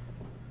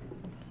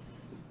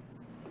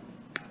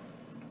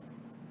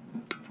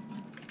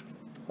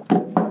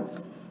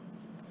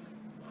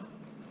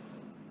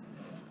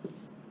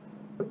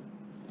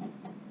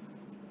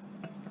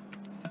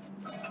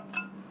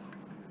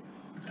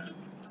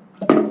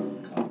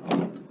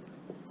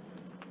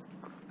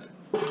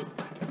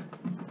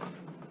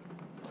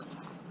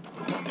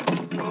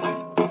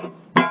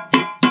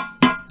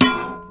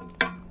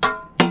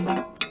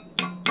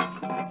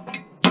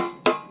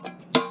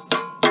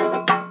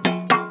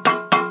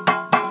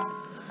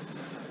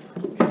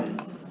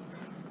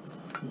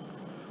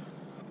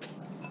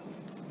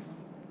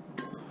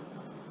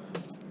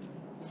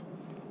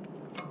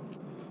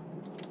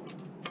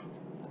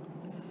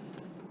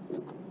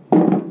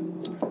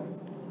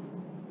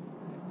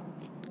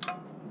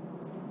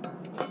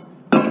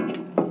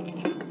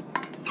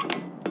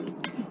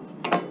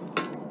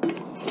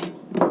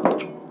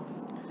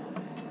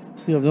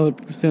 So you have another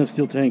stainless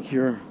steel tank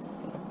here.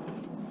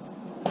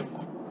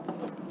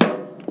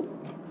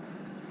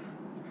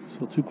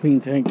 So 2 clean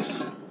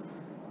tanks.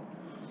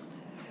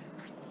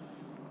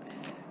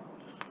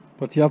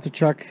 But you have to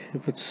check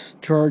if it's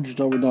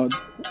charged. I would not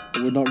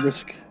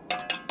risk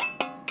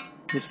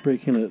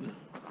breaking it.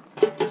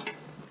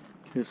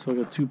 Okay, so I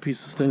got 2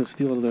 pieces of stainless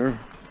steel there.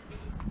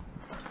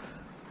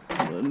 Put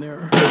that in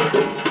there.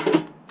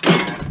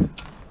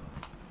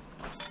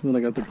 And then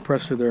I got the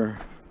compressor there.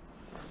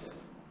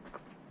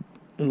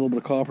 A little bit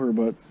of copper,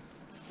 but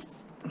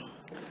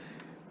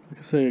like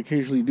I say,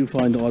 occasionally you do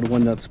find the odd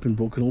one that's been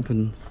broken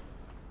open.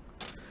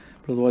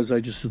 But otherwise,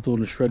 I just throw it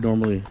in a shred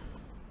normally.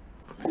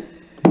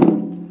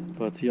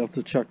 But you have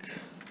to check,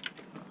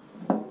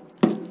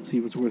 see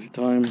if it's worth your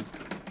time.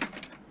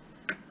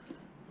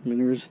 I mean,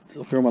 there is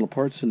a fair amount of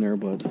parts in there,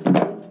 but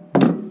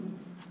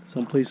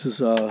some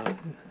places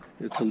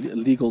it's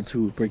illegal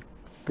to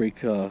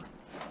break a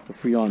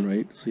Freon,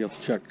 right? So you have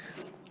to check.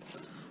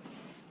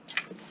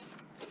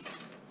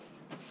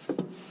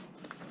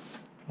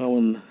 That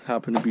one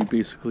happened to be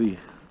basically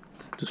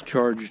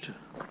discharged.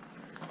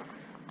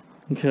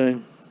 Okay,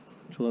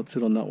 so that's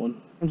it on that one.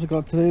 The ones I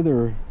got today,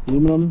 they're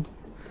aluminum.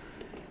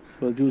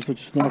 What I do is I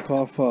just knock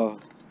off on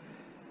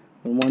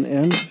one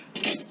end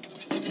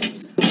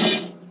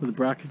where the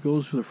bracket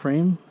goes for the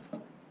frame.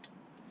 What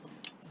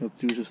I have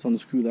to do is just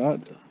unscrew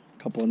that, a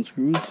couple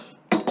unscrews,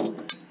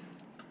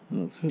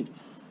 and that's it.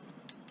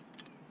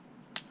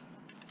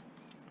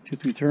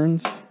 2-3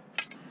 turns. And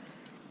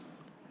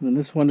then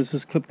this one is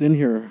just clipped in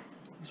here.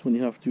 This one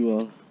you have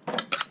to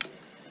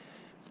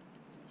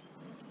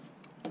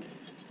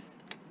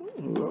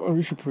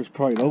we should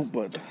pry it out,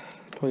 but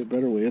it's probably a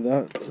better way of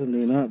that than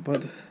doing that.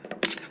 But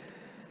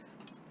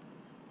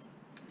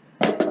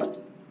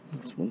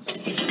this one's a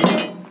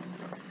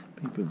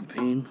bit of a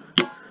pain.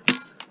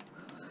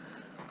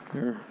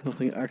 There,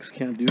 nothing X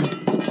can't do.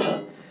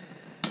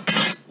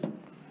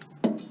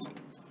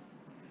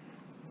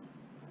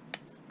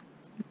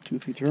 Two,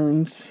 3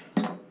 turns.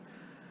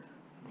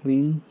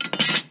 Clean.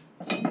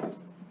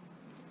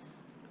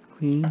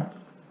 Clean.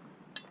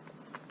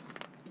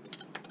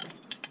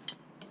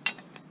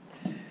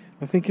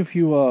 I think if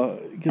you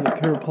get a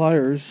pair of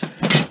pliers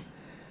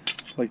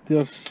like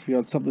this, if you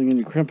had something and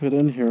you crimp it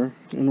in here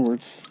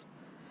inwards,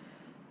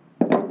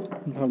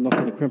 you have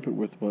nothing to crimp it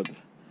with, but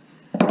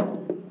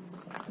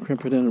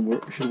crimp it in and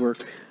it should work.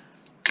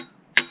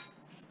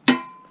 Okay,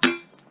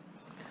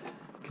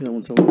 that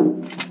one's out.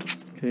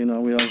 Okay, now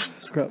we have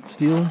scrap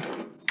steel,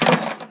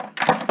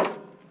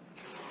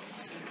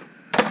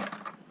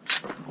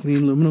 clean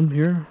aluminum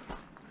here,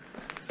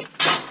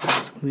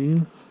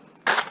 clean.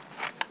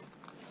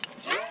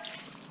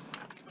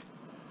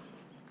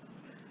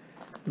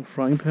 The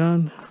frying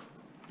pan.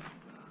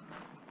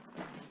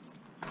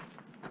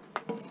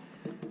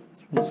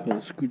 This one's got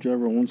a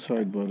screwdriver on one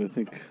side, but I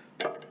think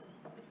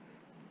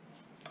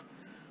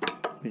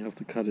we have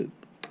to cut it.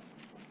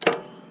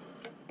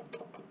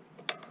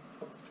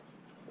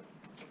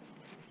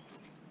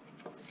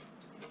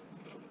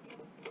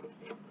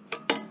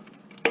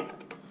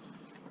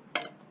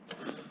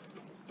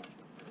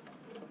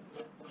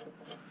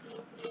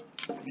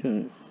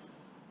 Okay.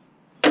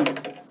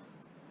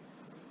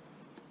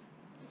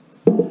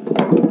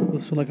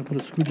 This one I can put a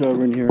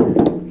screwdriver in here.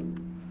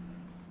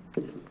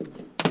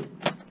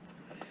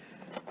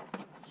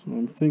 So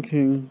I'm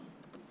thinking,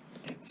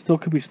 still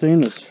could be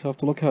stainless. I'll have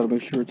to look at it,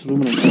 make sure it's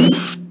aluminum.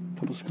 A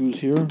couple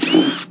screws here.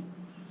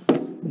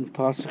 And this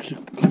plastic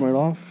should come right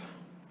off.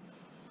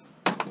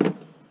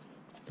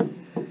 So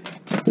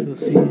let's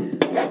see.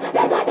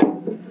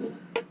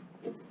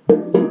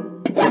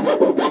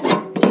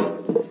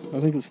 I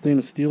think it's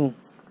stainless steel.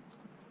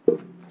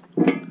 Put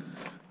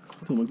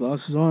my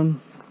glasses on.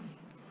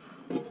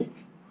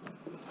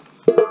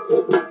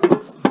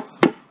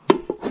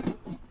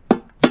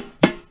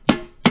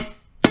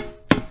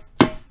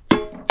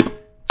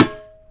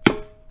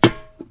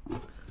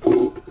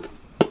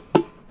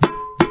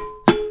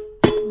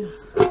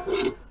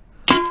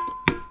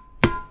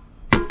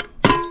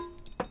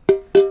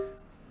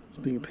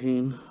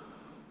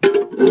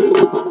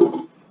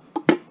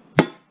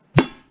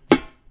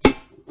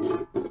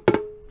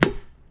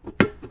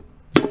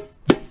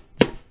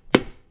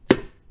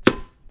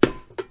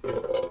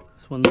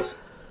 one's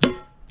a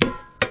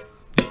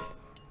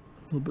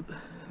little bit,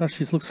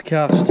 actually it looks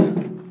cast.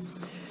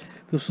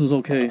 This one's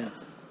okay.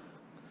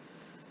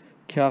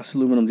 Cast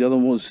aluminum. The other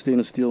one was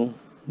stainless steel.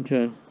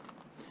 Okay. A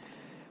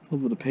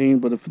little bit of pain,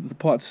 but if the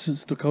pot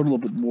stuck out a little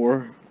bit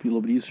more, it'd be a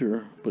little bit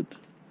easier. But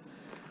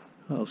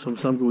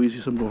some go easy,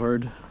 some go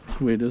hard. That's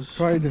the way it is.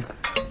 Tried to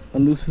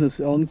unloosen this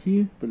Allen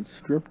key, but it's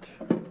stripped,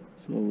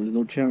 so there's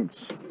no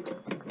chance.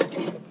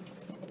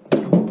 We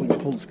can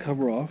pull this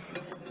cover off.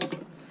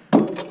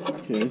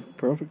 Okay,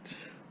 perfect.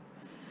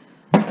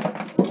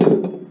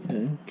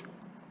 Okay.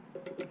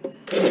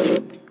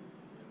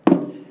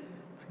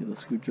 Let's get the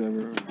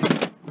screwdriver.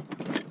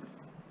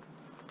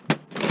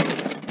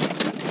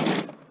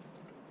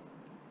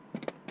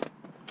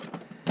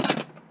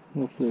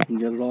 Hopefully I can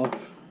get it off.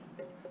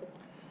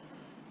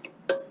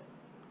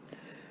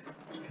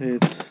 Okay,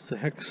 it's a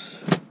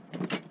hex.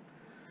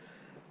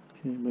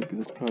 Okay, might be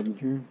this part in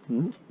here.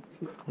 No, it's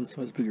one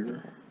size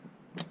bigger.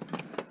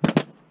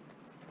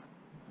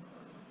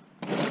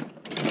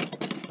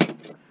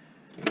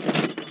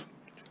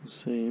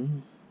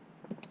 Same.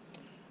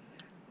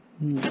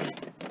 I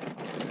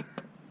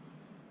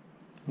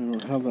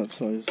don't have that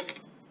size.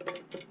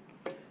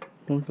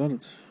 Oh, got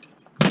it.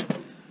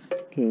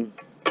 Okay.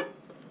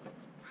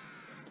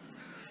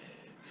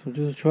 So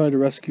just try to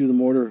rescue the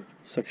motor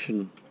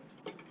section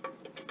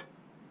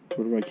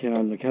whatever I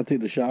can. I can't take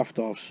the shaft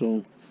off,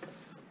 so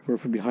we're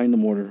from behind the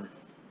motor.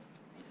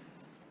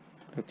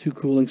 Got two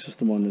cooling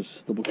system on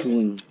this, double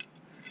cooling.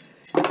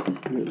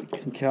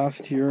 Some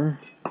cast here,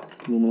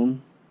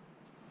 aluminum.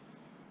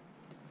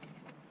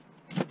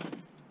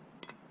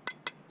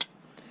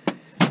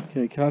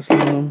 Okay, cast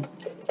aluminum.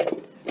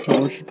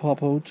 Motor should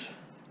pop out.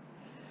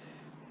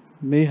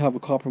 May have a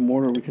copper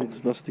motor we can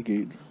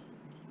investigate.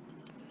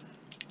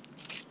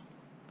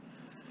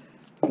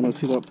 And I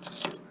see that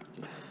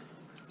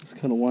this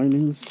kind of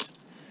windings.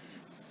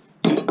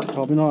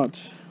 Probably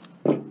not.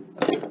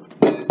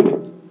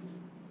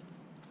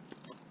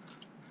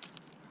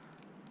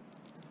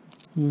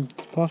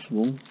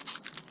 Possible.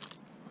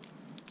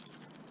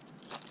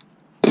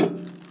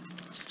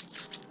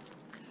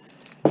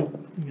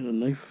 Get a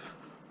knife.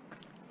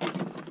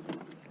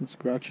 Can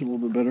scratch it a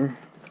little bit better.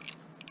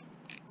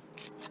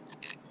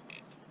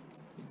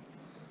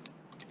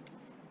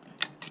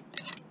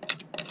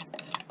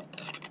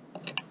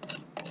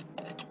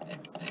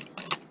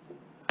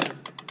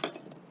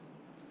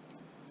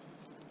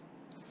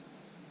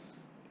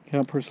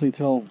 Can't personally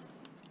tell.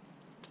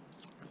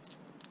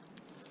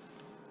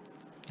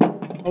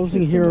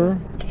 Housing here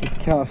is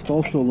cast,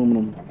 also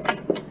aluminum.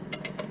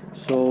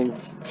 So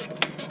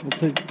we'll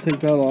take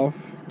that off.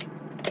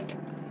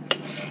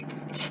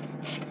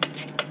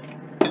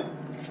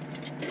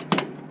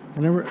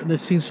 I've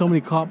seen so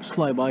many cops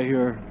fly by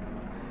here.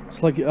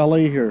 It's like LA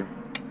here.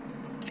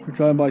 We're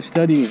driving by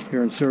steady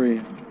here in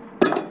Surrey.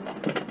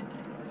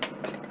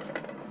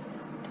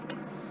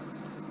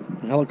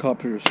 And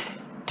helicopters.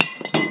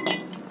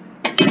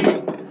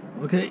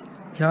 Okay,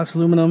 cast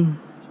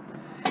aluminum,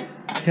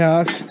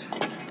 cast,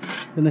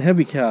 and the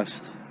heavy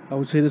cast. I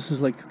would say this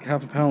is like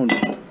half a pound.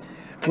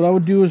 What I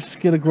would do is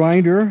get a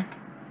grinder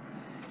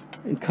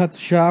and cut the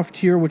shaft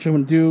here, which I'm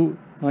going to do.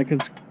 And I can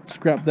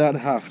scrap that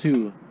half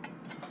too,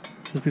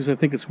 just because I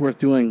think it's worth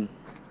doing.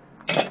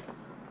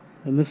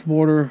 And this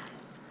motor,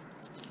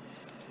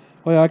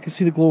 oh yeah, I can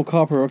see the glow of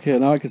copper. Okay,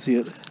 now I can see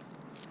it.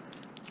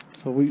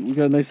 So we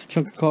got a nice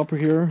chunk of copper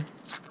here.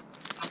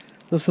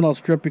 This one I'll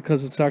strip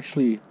because it's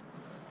actually,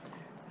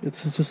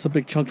 it's just a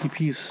big chunky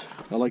piece.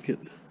 I like it.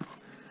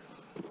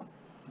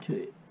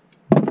 Okay,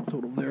 throw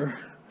it over there.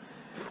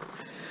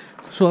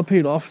 So I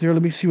paid off there.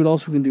 Let me see what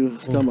else we can do.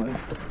 Stand by.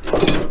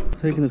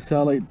 Taking the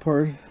satellite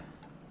part.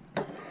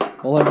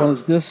 All I want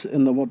is this,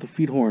 and I want the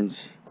feed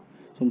horns.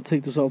 So I'm gonna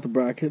take this off the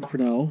bracket for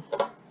now.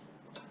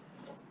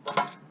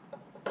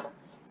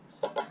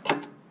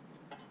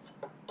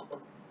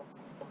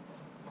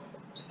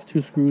 There's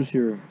two screws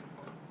here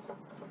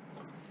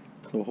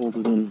to hold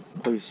it in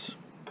place.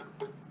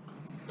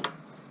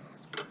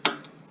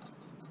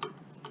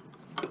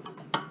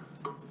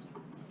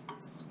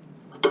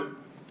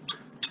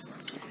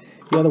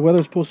 Yeah, the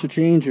weather's supposed to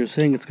change. They're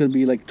saying it's going to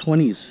be like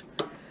 20s,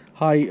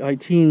 high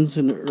teens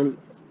and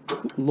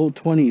low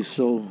 20s.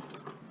 So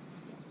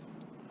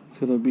it's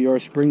going to be our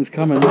spring's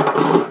coming.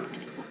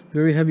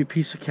 Very heavy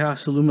piece of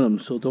cast aluminum,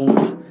 so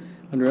don't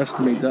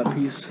underestimate that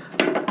piece.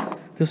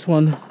 This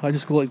one, I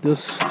just go like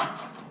this.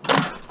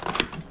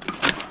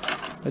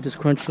 I just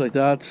crunch like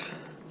that.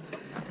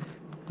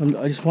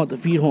 I just want the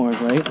feed horn,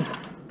 right?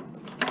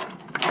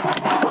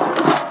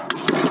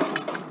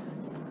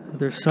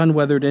 They're sun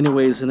weathered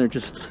anyways, and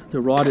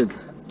they're rotted.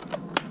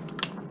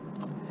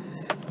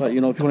 But you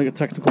know, if you want to get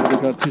technical,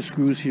 they've got two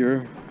screws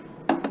here.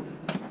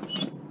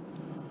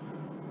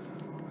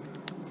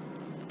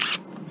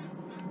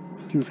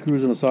 Two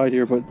screws on the side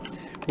here, but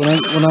when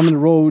I'm in the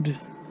road,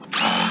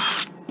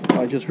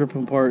 I just rip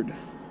them apart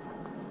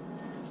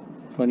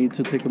if I need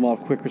to take them off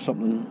quick or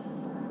something.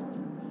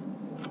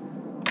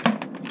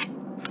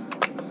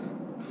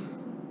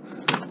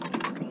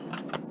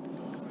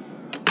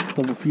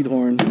 double feed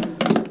horn.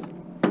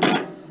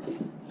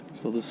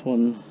 So this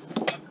one,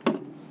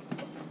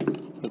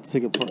 let's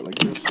take it apart like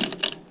this.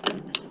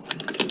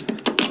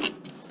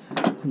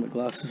 Put my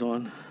glasses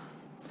on.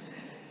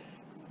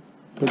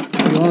 But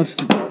to be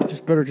honest, it's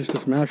just better just to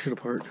smash it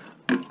apart.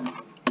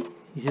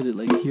 You hit it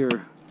like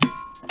here.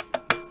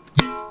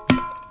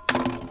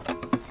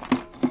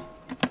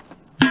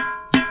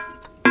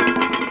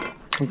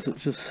 Once it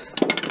just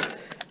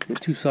get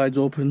two sides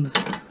open.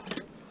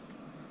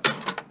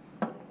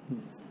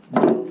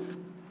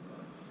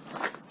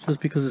 Just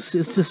because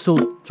it's just so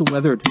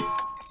weathered.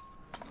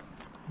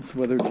 It's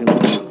weathered, you know.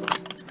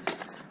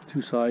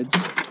 Two sides.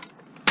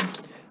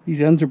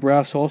 These ends are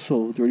brass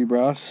also, dirty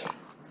brass.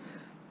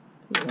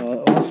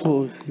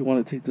 Also, you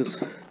want to take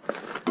this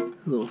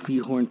little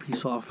feed horn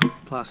piece off,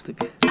 plastic.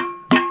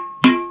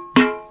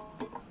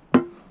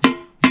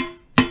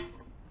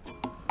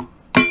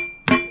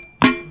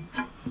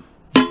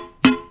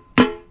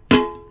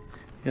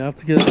 You have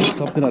to get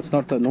something that's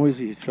not that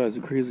noisy. It drives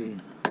you crazy.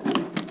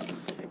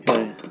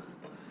 Okay.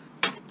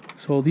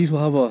 So these will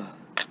have a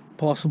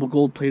possible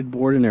gold-plated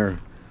board in there.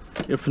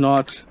 If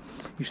not,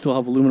 you still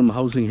have aluminum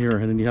housing here,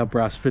 and then you have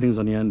brass fittings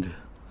on the end.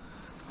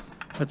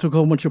 I took a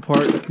whole bunch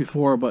apart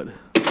before, but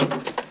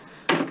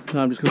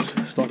now I'm just going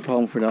to stockpile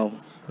them for now.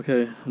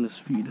 Okay, and this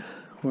feed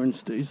horn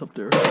stays up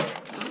there.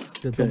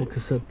 The double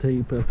cassette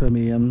tape, FM,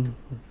 AM,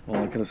 all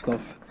that kind of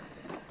stuff.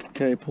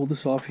 Okay, I pulled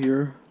this off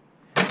here.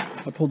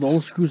 I pulled all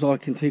the screws I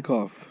can take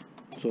off.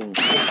 So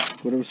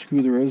whatever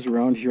screw there is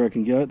around here I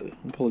can get,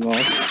 I'm pulling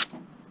off.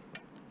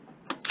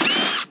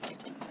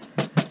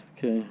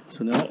 Okay,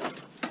 so now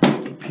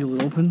peel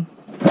it open.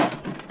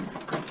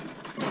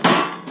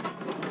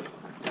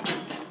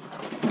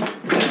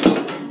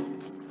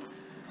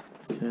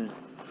 Okay.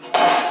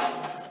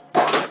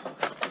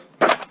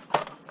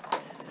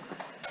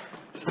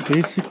 So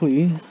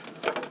basically,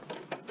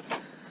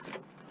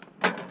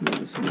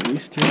 this is the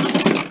waste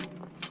here.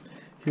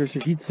 Here's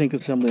your heatsink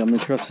assembly I'm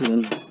interested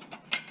in.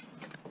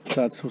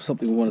 That's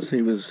something we want to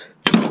save is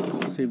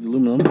save the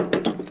aluminum.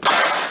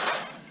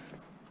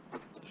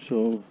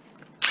 So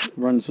it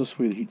runs this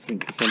way, the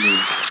heatsink assembly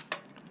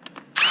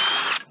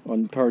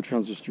on power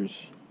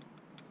transistors.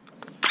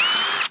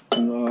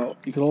 And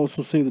you can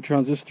also save the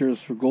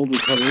transistors for gold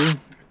recovery.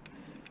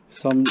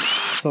 Some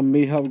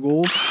may have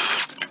gold.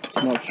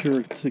 I'm not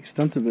sure to the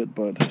extent of it,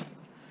 but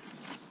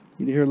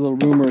you hear little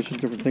rumors and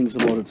different things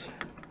about it.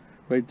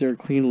 Right there,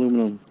 clean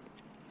aluminum.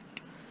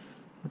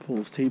 I'll pull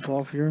this tape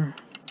off here.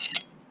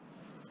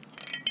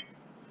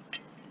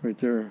 Right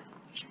there.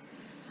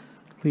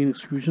 Clean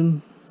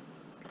extrusion.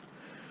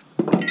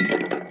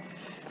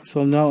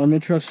 So now I'm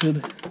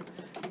interested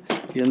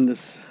in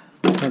this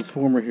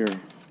transformer here.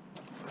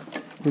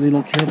 Really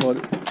don't care about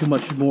it too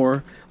much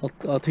more.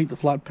 I'll take the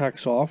flat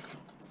packs off.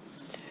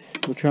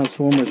 The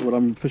transformer is what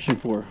I'm fishing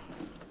for.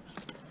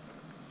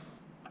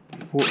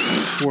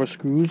 Four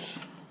screws.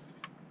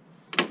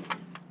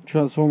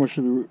 Transformer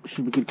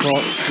should be good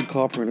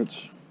copper in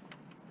it.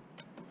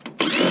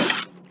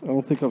 I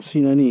don't think I've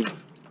seen any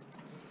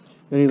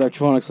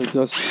electronics like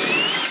this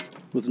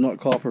with not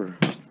copper.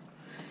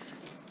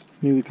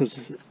 Maybe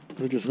because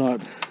they're just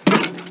not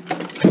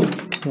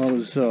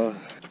as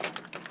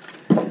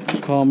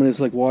common as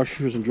like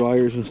washers and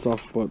dryers and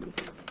stuff, but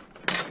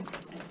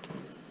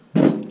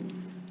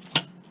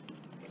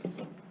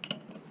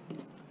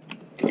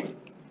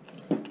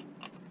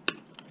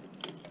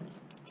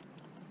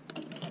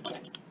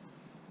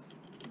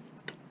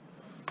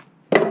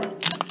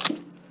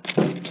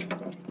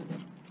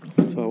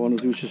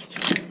do is just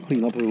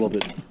clean up a little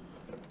bit.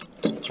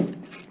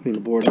 Clean the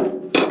board,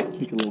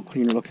 make it a little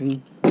cleaner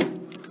looking.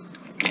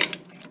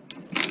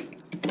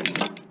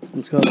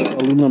 It's got an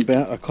aluminum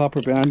band, a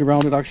copper band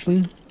around it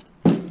actually.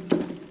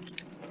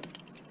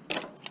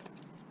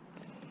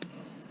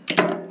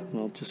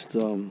 I'll just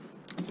what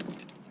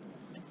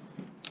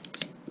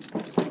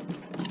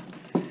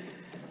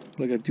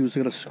I gotta do is I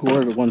gotta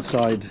score it at one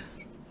side.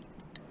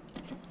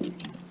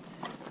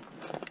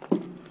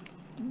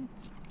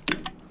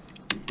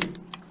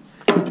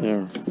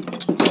 There,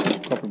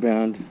 copper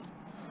band,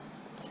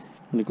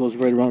 and it goes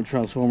right around the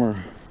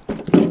transformer.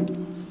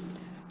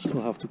 So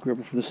I'll have to grab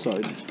it from this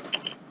side.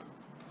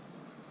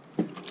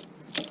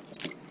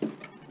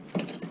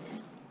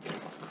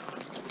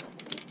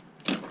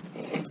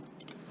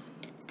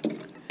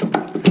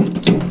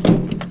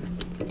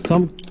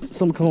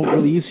 Some come out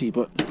really easy,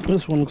 but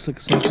this one looks like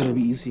it's not going to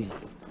be easy.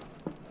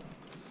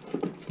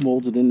 It's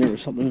molded in there or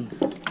something.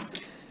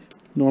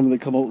 Normally they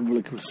come out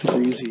like super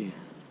easy.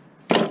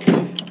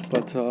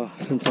 But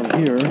since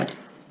I'm here,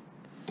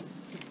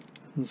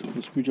 let's put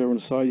the screwdriver on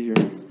the side here.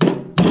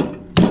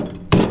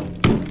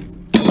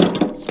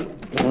 Let's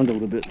bend a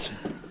little bit.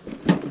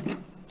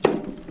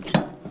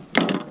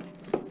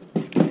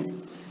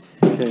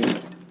 Okay,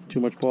 too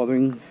much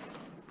bothering.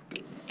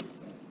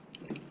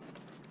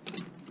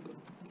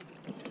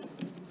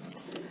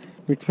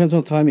 It depends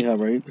on the time you have,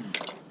 right? You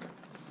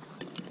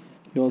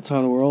got all the time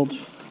in the world,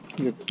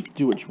 you got to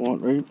do what you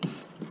want, right?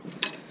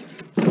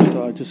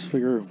 So I just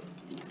figure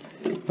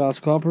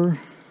fast copper,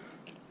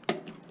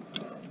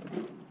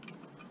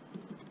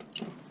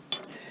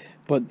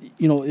 But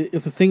you know,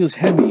 if the thing is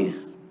heavy,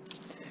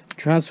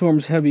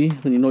 transform's heavy,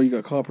 then you know you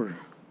got copper.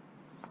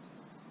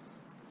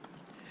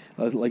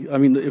 Like, I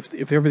mean,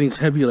 if everything's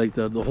heavy, like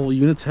the whole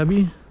unit's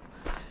heavy,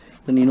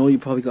 then you know you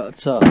probably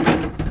got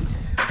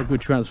a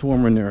good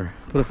transformer in there.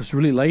 But if it's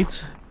really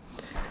light,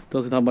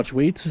 doesn't have much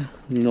weight,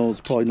 you know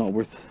it's probably not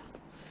worth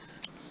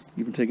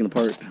even taking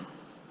apart.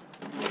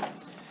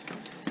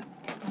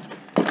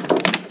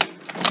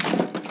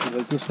 So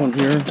like this one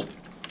here,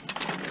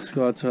 it's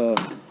got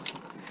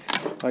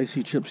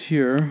IC chips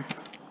here.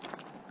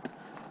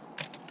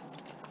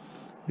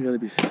 Will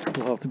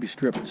have to be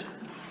stripped.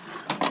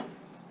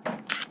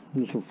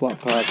 There's some flat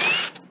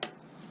packs.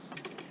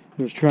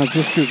 There's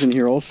transistors in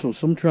here also.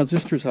 Some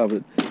transistors have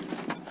it.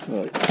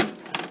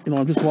 You know,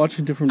 I'm just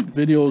watching different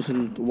videos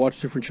and watch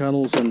different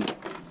channels, and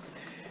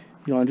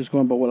you know, I'm just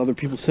going by what other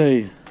people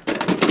say.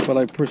 But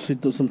I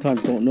personally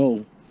sometimes don't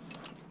know,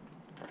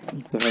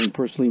 because I haven't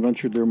personally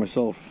ventured there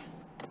myself.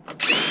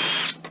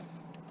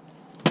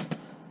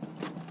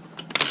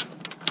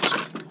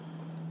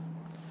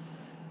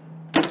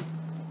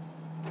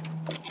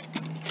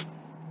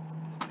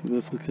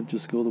 This could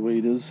just go the way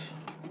it is.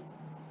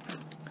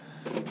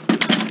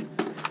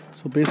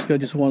 So basically I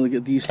just wanted to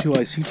get these two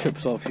IC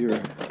chips off here.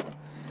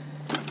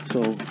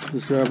 So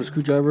just grab a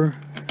screwdriver,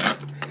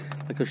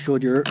 like I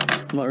showed you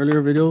in my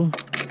earlier video.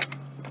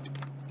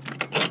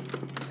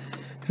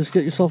 Just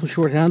get yourself a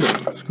short handle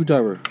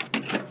screwdriver.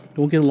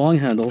 Don't get a long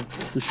handle.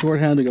 The short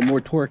handle, you get more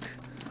torque.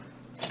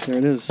 There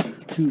it is.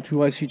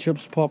 Two IC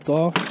chips popped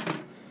off.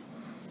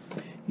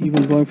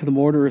 Even going for the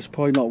mortar is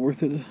probably not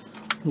worth it. A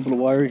little bit of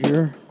wire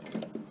here.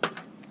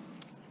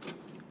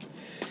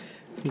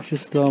 It's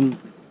just,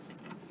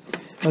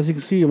 as you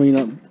can see, I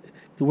mean,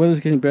 the weather's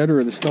getting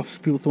better. The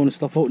people throwing the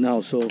stuff out now.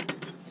 So, look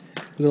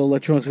at the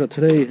electronics I got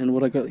today and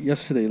what I got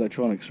yesterday.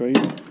 Electronics, right?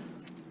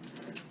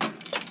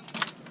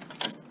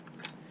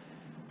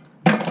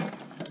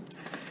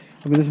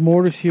 I mean, there's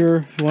mortars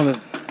here. If you want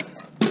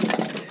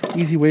to,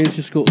 easy way is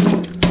just go,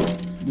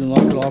 you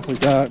knock it off like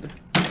that.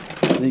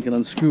 Then you can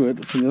unscrew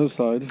it from the other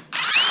side.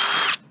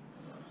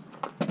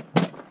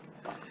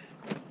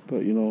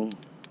 But you know,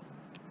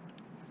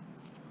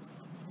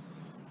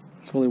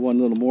 it's only one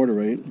little mortar,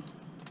 right?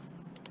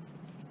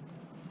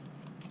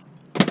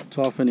 It's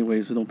off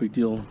anyways, so no big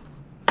deal.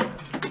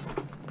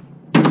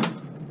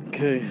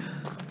 Okay,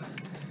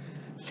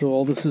 so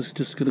all this is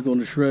just gonna go in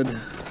the shred.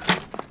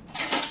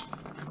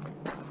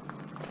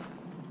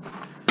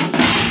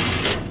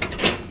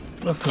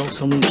 I felt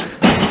some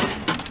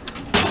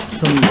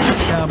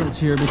cabinets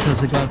here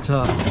because I got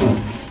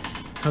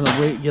trying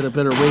to get a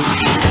better weight.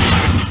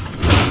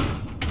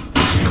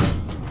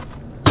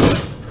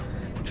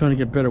 Trying to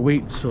get better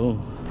weight,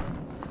 so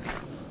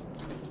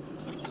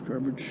it's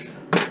garbage.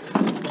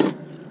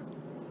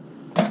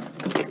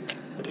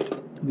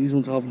 These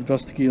ones I'll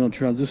investigate on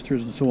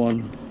transistors and so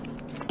on.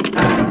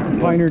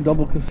 Pioneer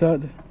double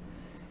cassette.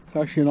 It's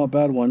actually a not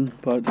bad one,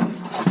 but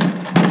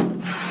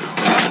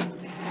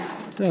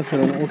yeah, it's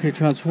got an okay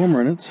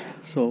transformer in it.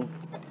 So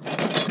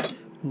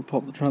we'll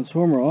pop the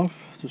transformer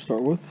off to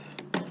start with.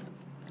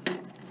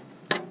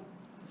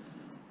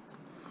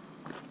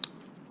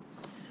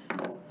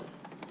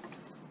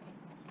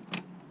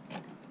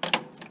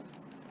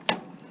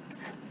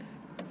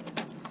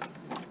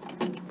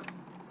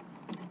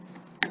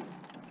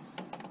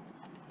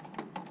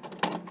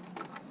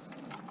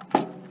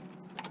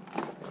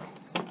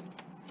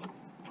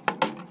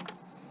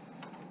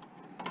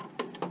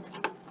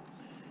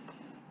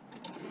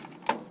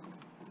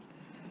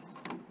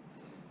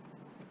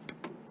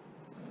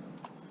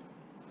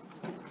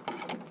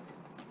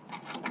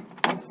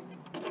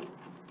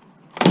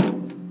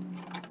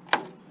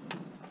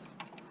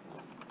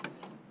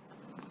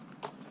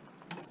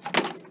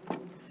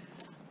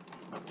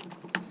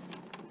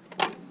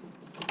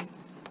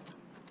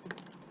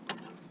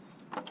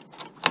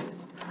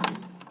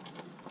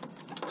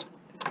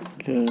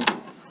 Okay,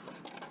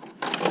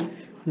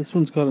 this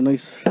one's got a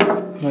nice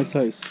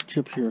size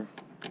chip here.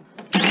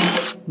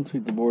 Let's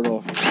take the board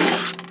off.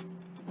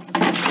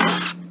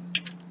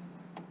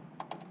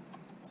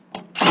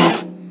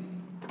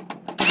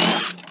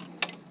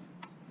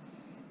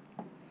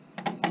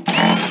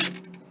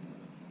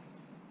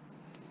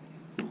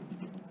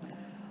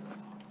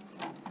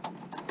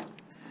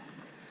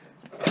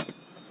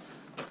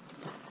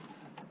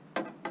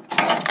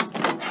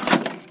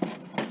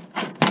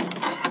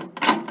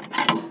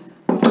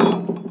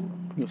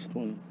 This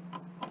one.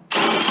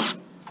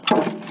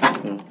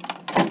 Okay.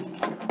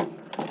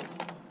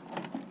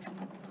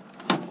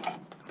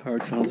 Power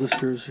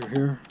transistors are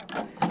here.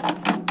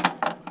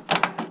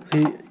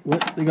 See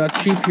what they got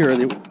cheap here.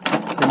 They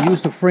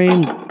used a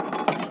frame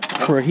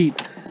for a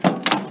heat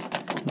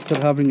instead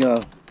of having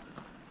a,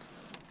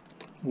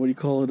 what do you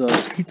call it,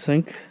 a heat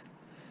sink.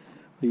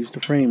 They used a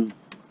frame.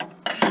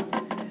 How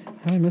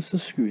did I miss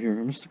this screw here?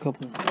 I missed a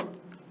couple.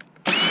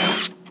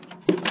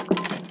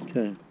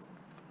 Okay.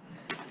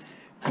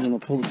 And then I'll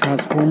pull the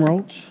transformer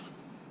out.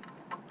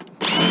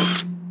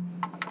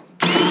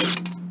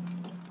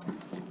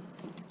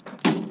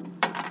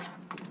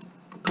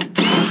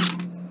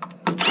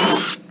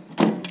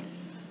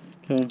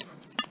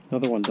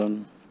 another one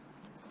done.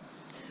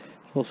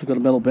 It's also got a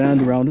metal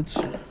band around it.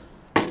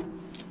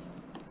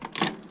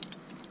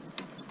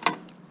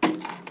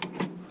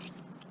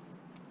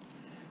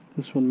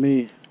 This one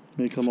may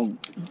come out.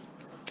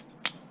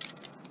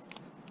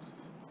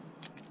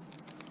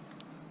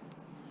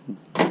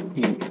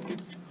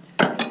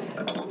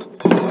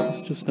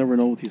 Just never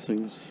know with these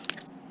things.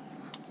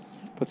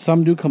 But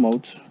some do come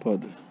out,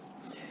 but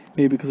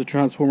maybe because the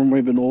transformer might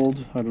have been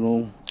old, I don't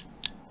know,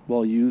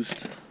 well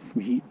used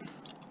from heat.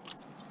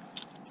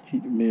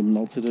 Heat may have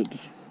melted it.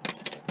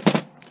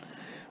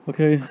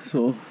 Okay,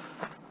 so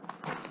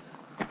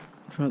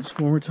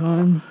transformer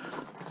time.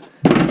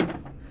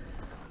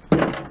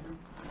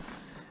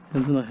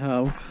 And then I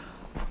have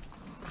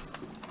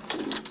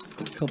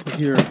a couple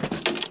here.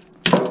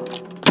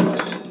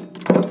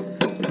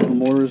 Couple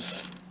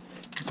motors.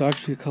 There's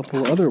actually a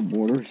couple other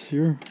motors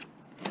here.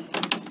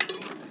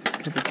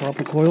 A couple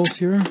copper coils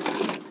here.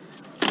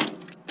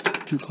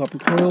 2 copper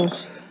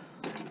coils.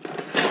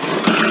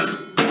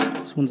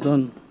 This one's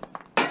done.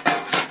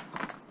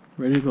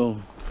 Ready to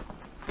go.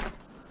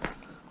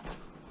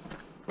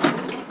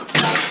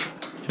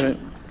 Okay.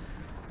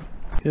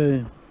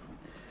 Okay.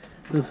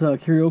 This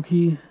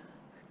karaoke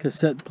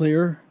cassette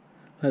player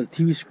has a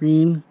TV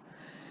screen.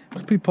 It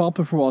was pretty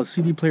popular for a while. A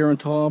CD player on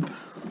top.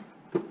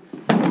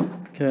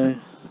 Okay.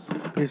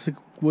 Basic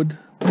wood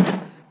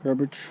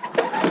garbage.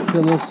 It's got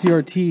a little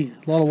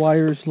CRT, a lot of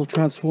wires, little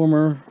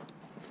transformer.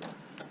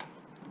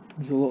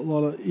 There's a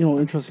lot of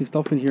interesting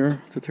stuff in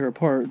here to tear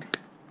apart.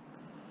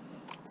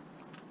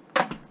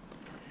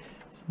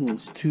 There's a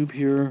little tube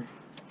here.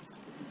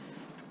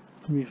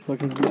 Maybe if I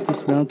can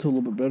dismantle a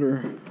little bit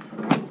better.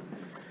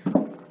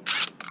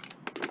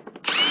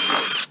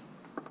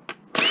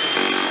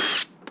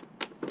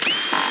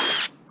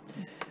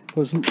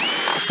 There's a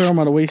fair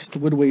amount of waste,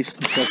 wood waste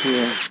and stuff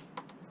here.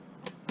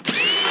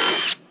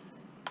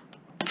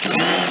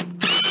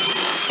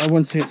 I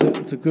wouldn't say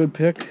it's a good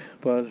pick,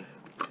 but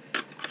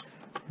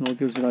it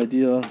gives you an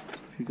idea if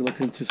you could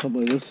look into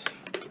something like this.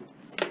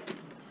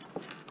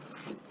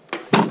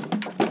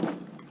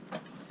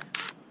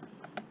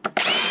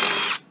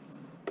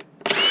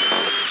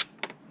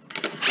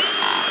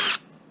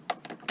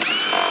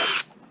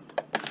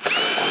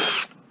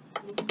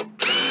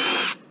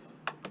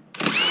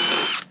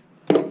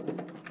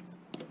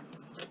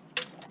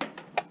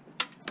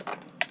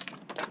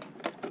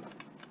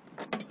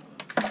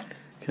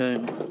 Okay,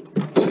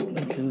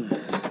 I can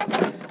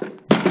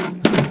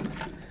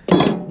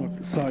knock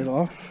the side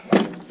off.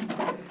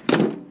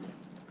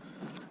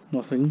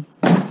 Nothing.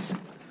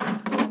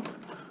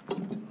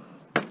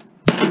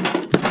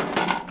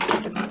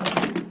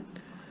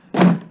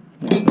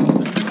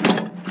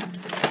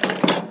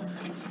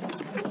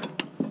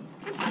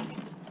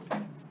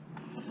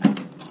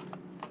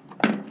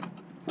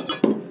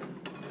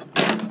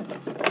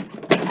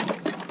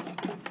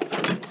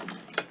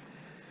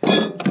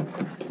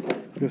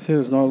 Like I say,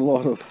 there's not a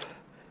lot of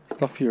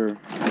stuff here.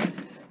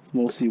 It's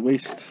mostly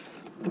waste.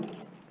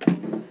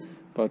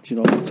 But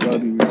it's gotta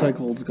be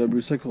recycled. It's gotta be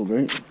recycled,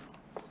 right?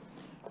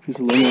 Piece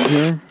of aluminum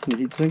here, and the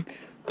heat sink.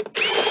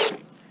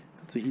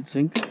 That's a heat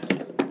sink.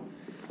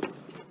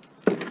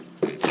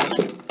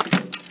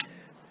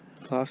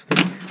 Plastic.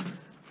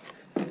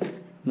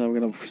 Now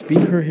we're gonna have a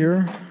speaker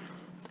here.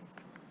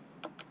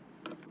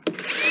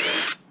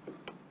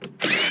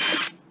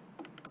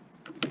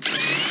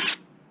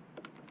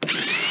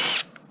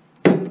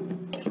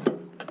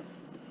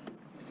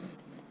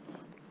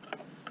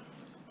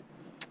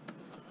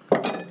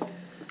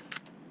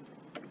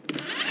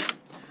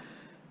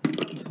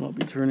 Not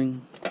be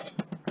turning.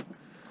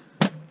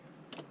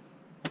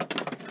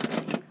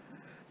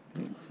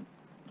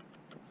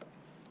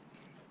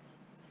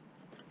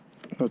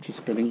 Oh, it's just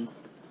spinning.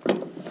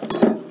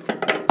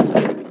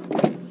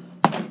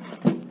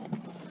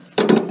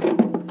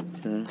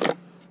 Okay.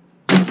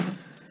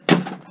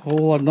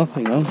 Whole lot of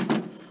nothing, huh?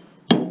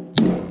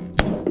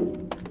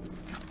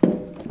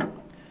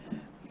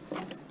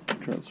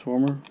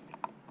 Transformer.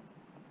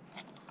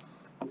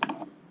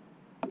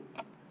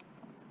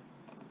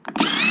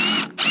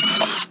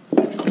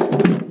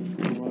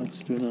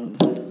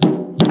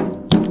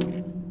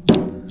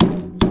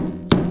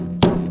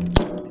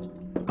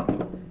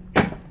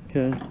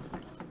 Okay.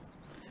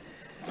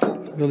 So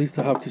at least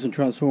I have decent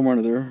transformer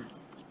under there.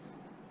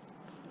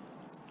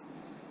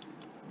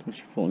 It's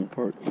actually falling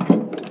apart. A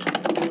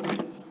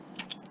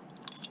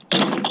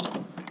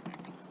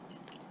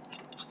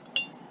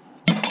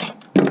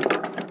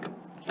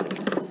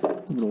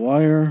little bit of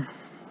wire.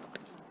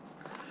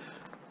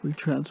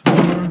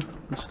 Transformer.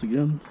 Just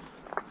again.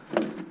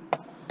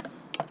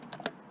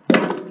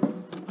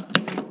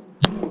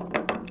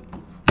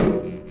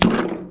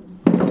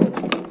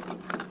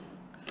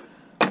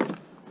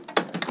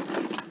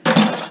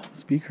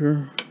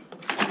 Speaker.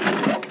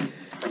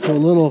 So a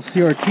little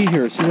CRT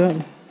here, see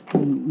that? A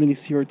mini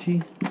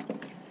CRT.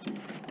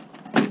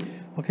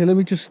 Okay, let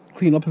me just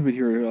clean up a bit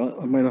here.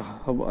 I might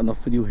not have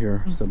enough video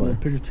here. So my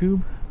picture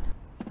tube.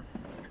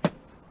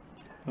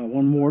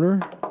 One motor.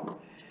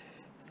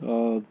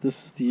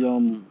 This is the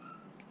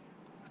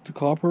the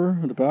copper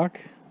at the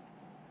back.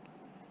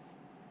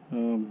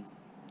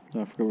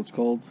 I forget what it's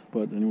called,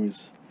 but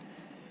anyways,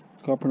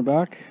 copper in the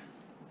back.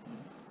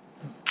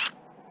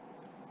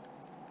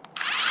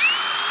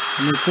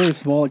 And it's very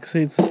small. Like I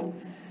say, it's kind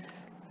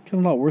of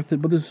not worth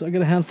it. But I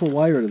got a handful of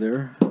wire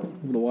there, a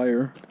little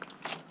wire,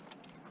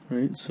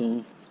 right?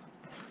 So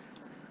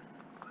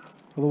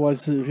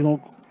otherwise, if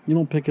you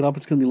don't pick it up,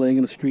 it's gonna be laying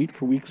in the street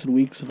for weeks and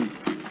weeks. And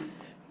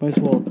might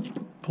as well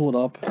pull it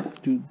up,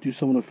 do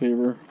someone a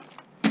favor.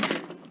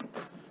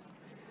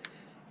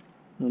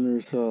 And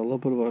there's a little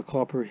bit of a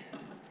copper.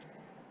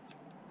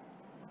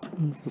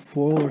 It's a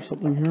foil or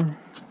something here.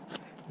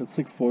 It's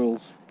thick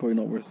foil's probably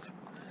not worth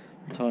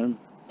your time.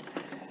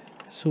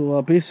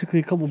 So basically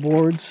a couple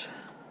boards,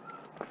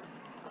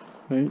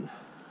 right?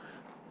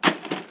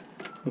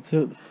 That's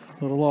it.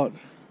 Not a lot.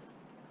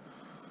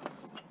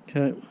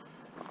 Okay.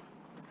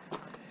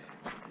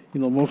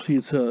 You know, mostly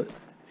it's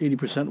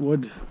 80%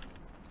 wood.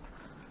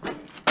 But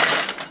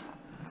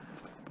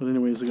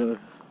anyways, I gotta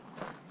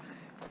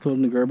throw it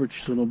in the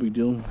garbage, so no big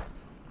deal.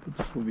 Put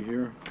this over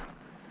here.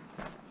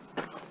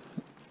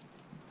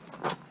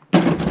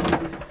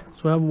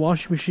 So I have a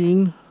washing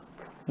machine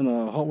and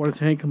a hot water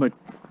tank in my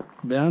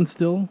van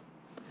still.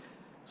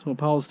 So my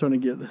pile is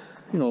starting to get,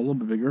 you know, a little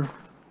bit bigger.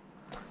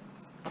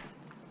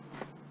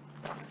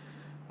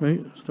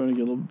 Right, starting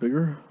to get a little bit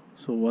bigger.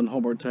 So one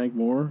hot water tank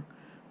more,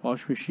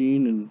 washing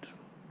machine, and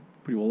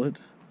pretty well it.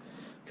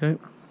 Okay.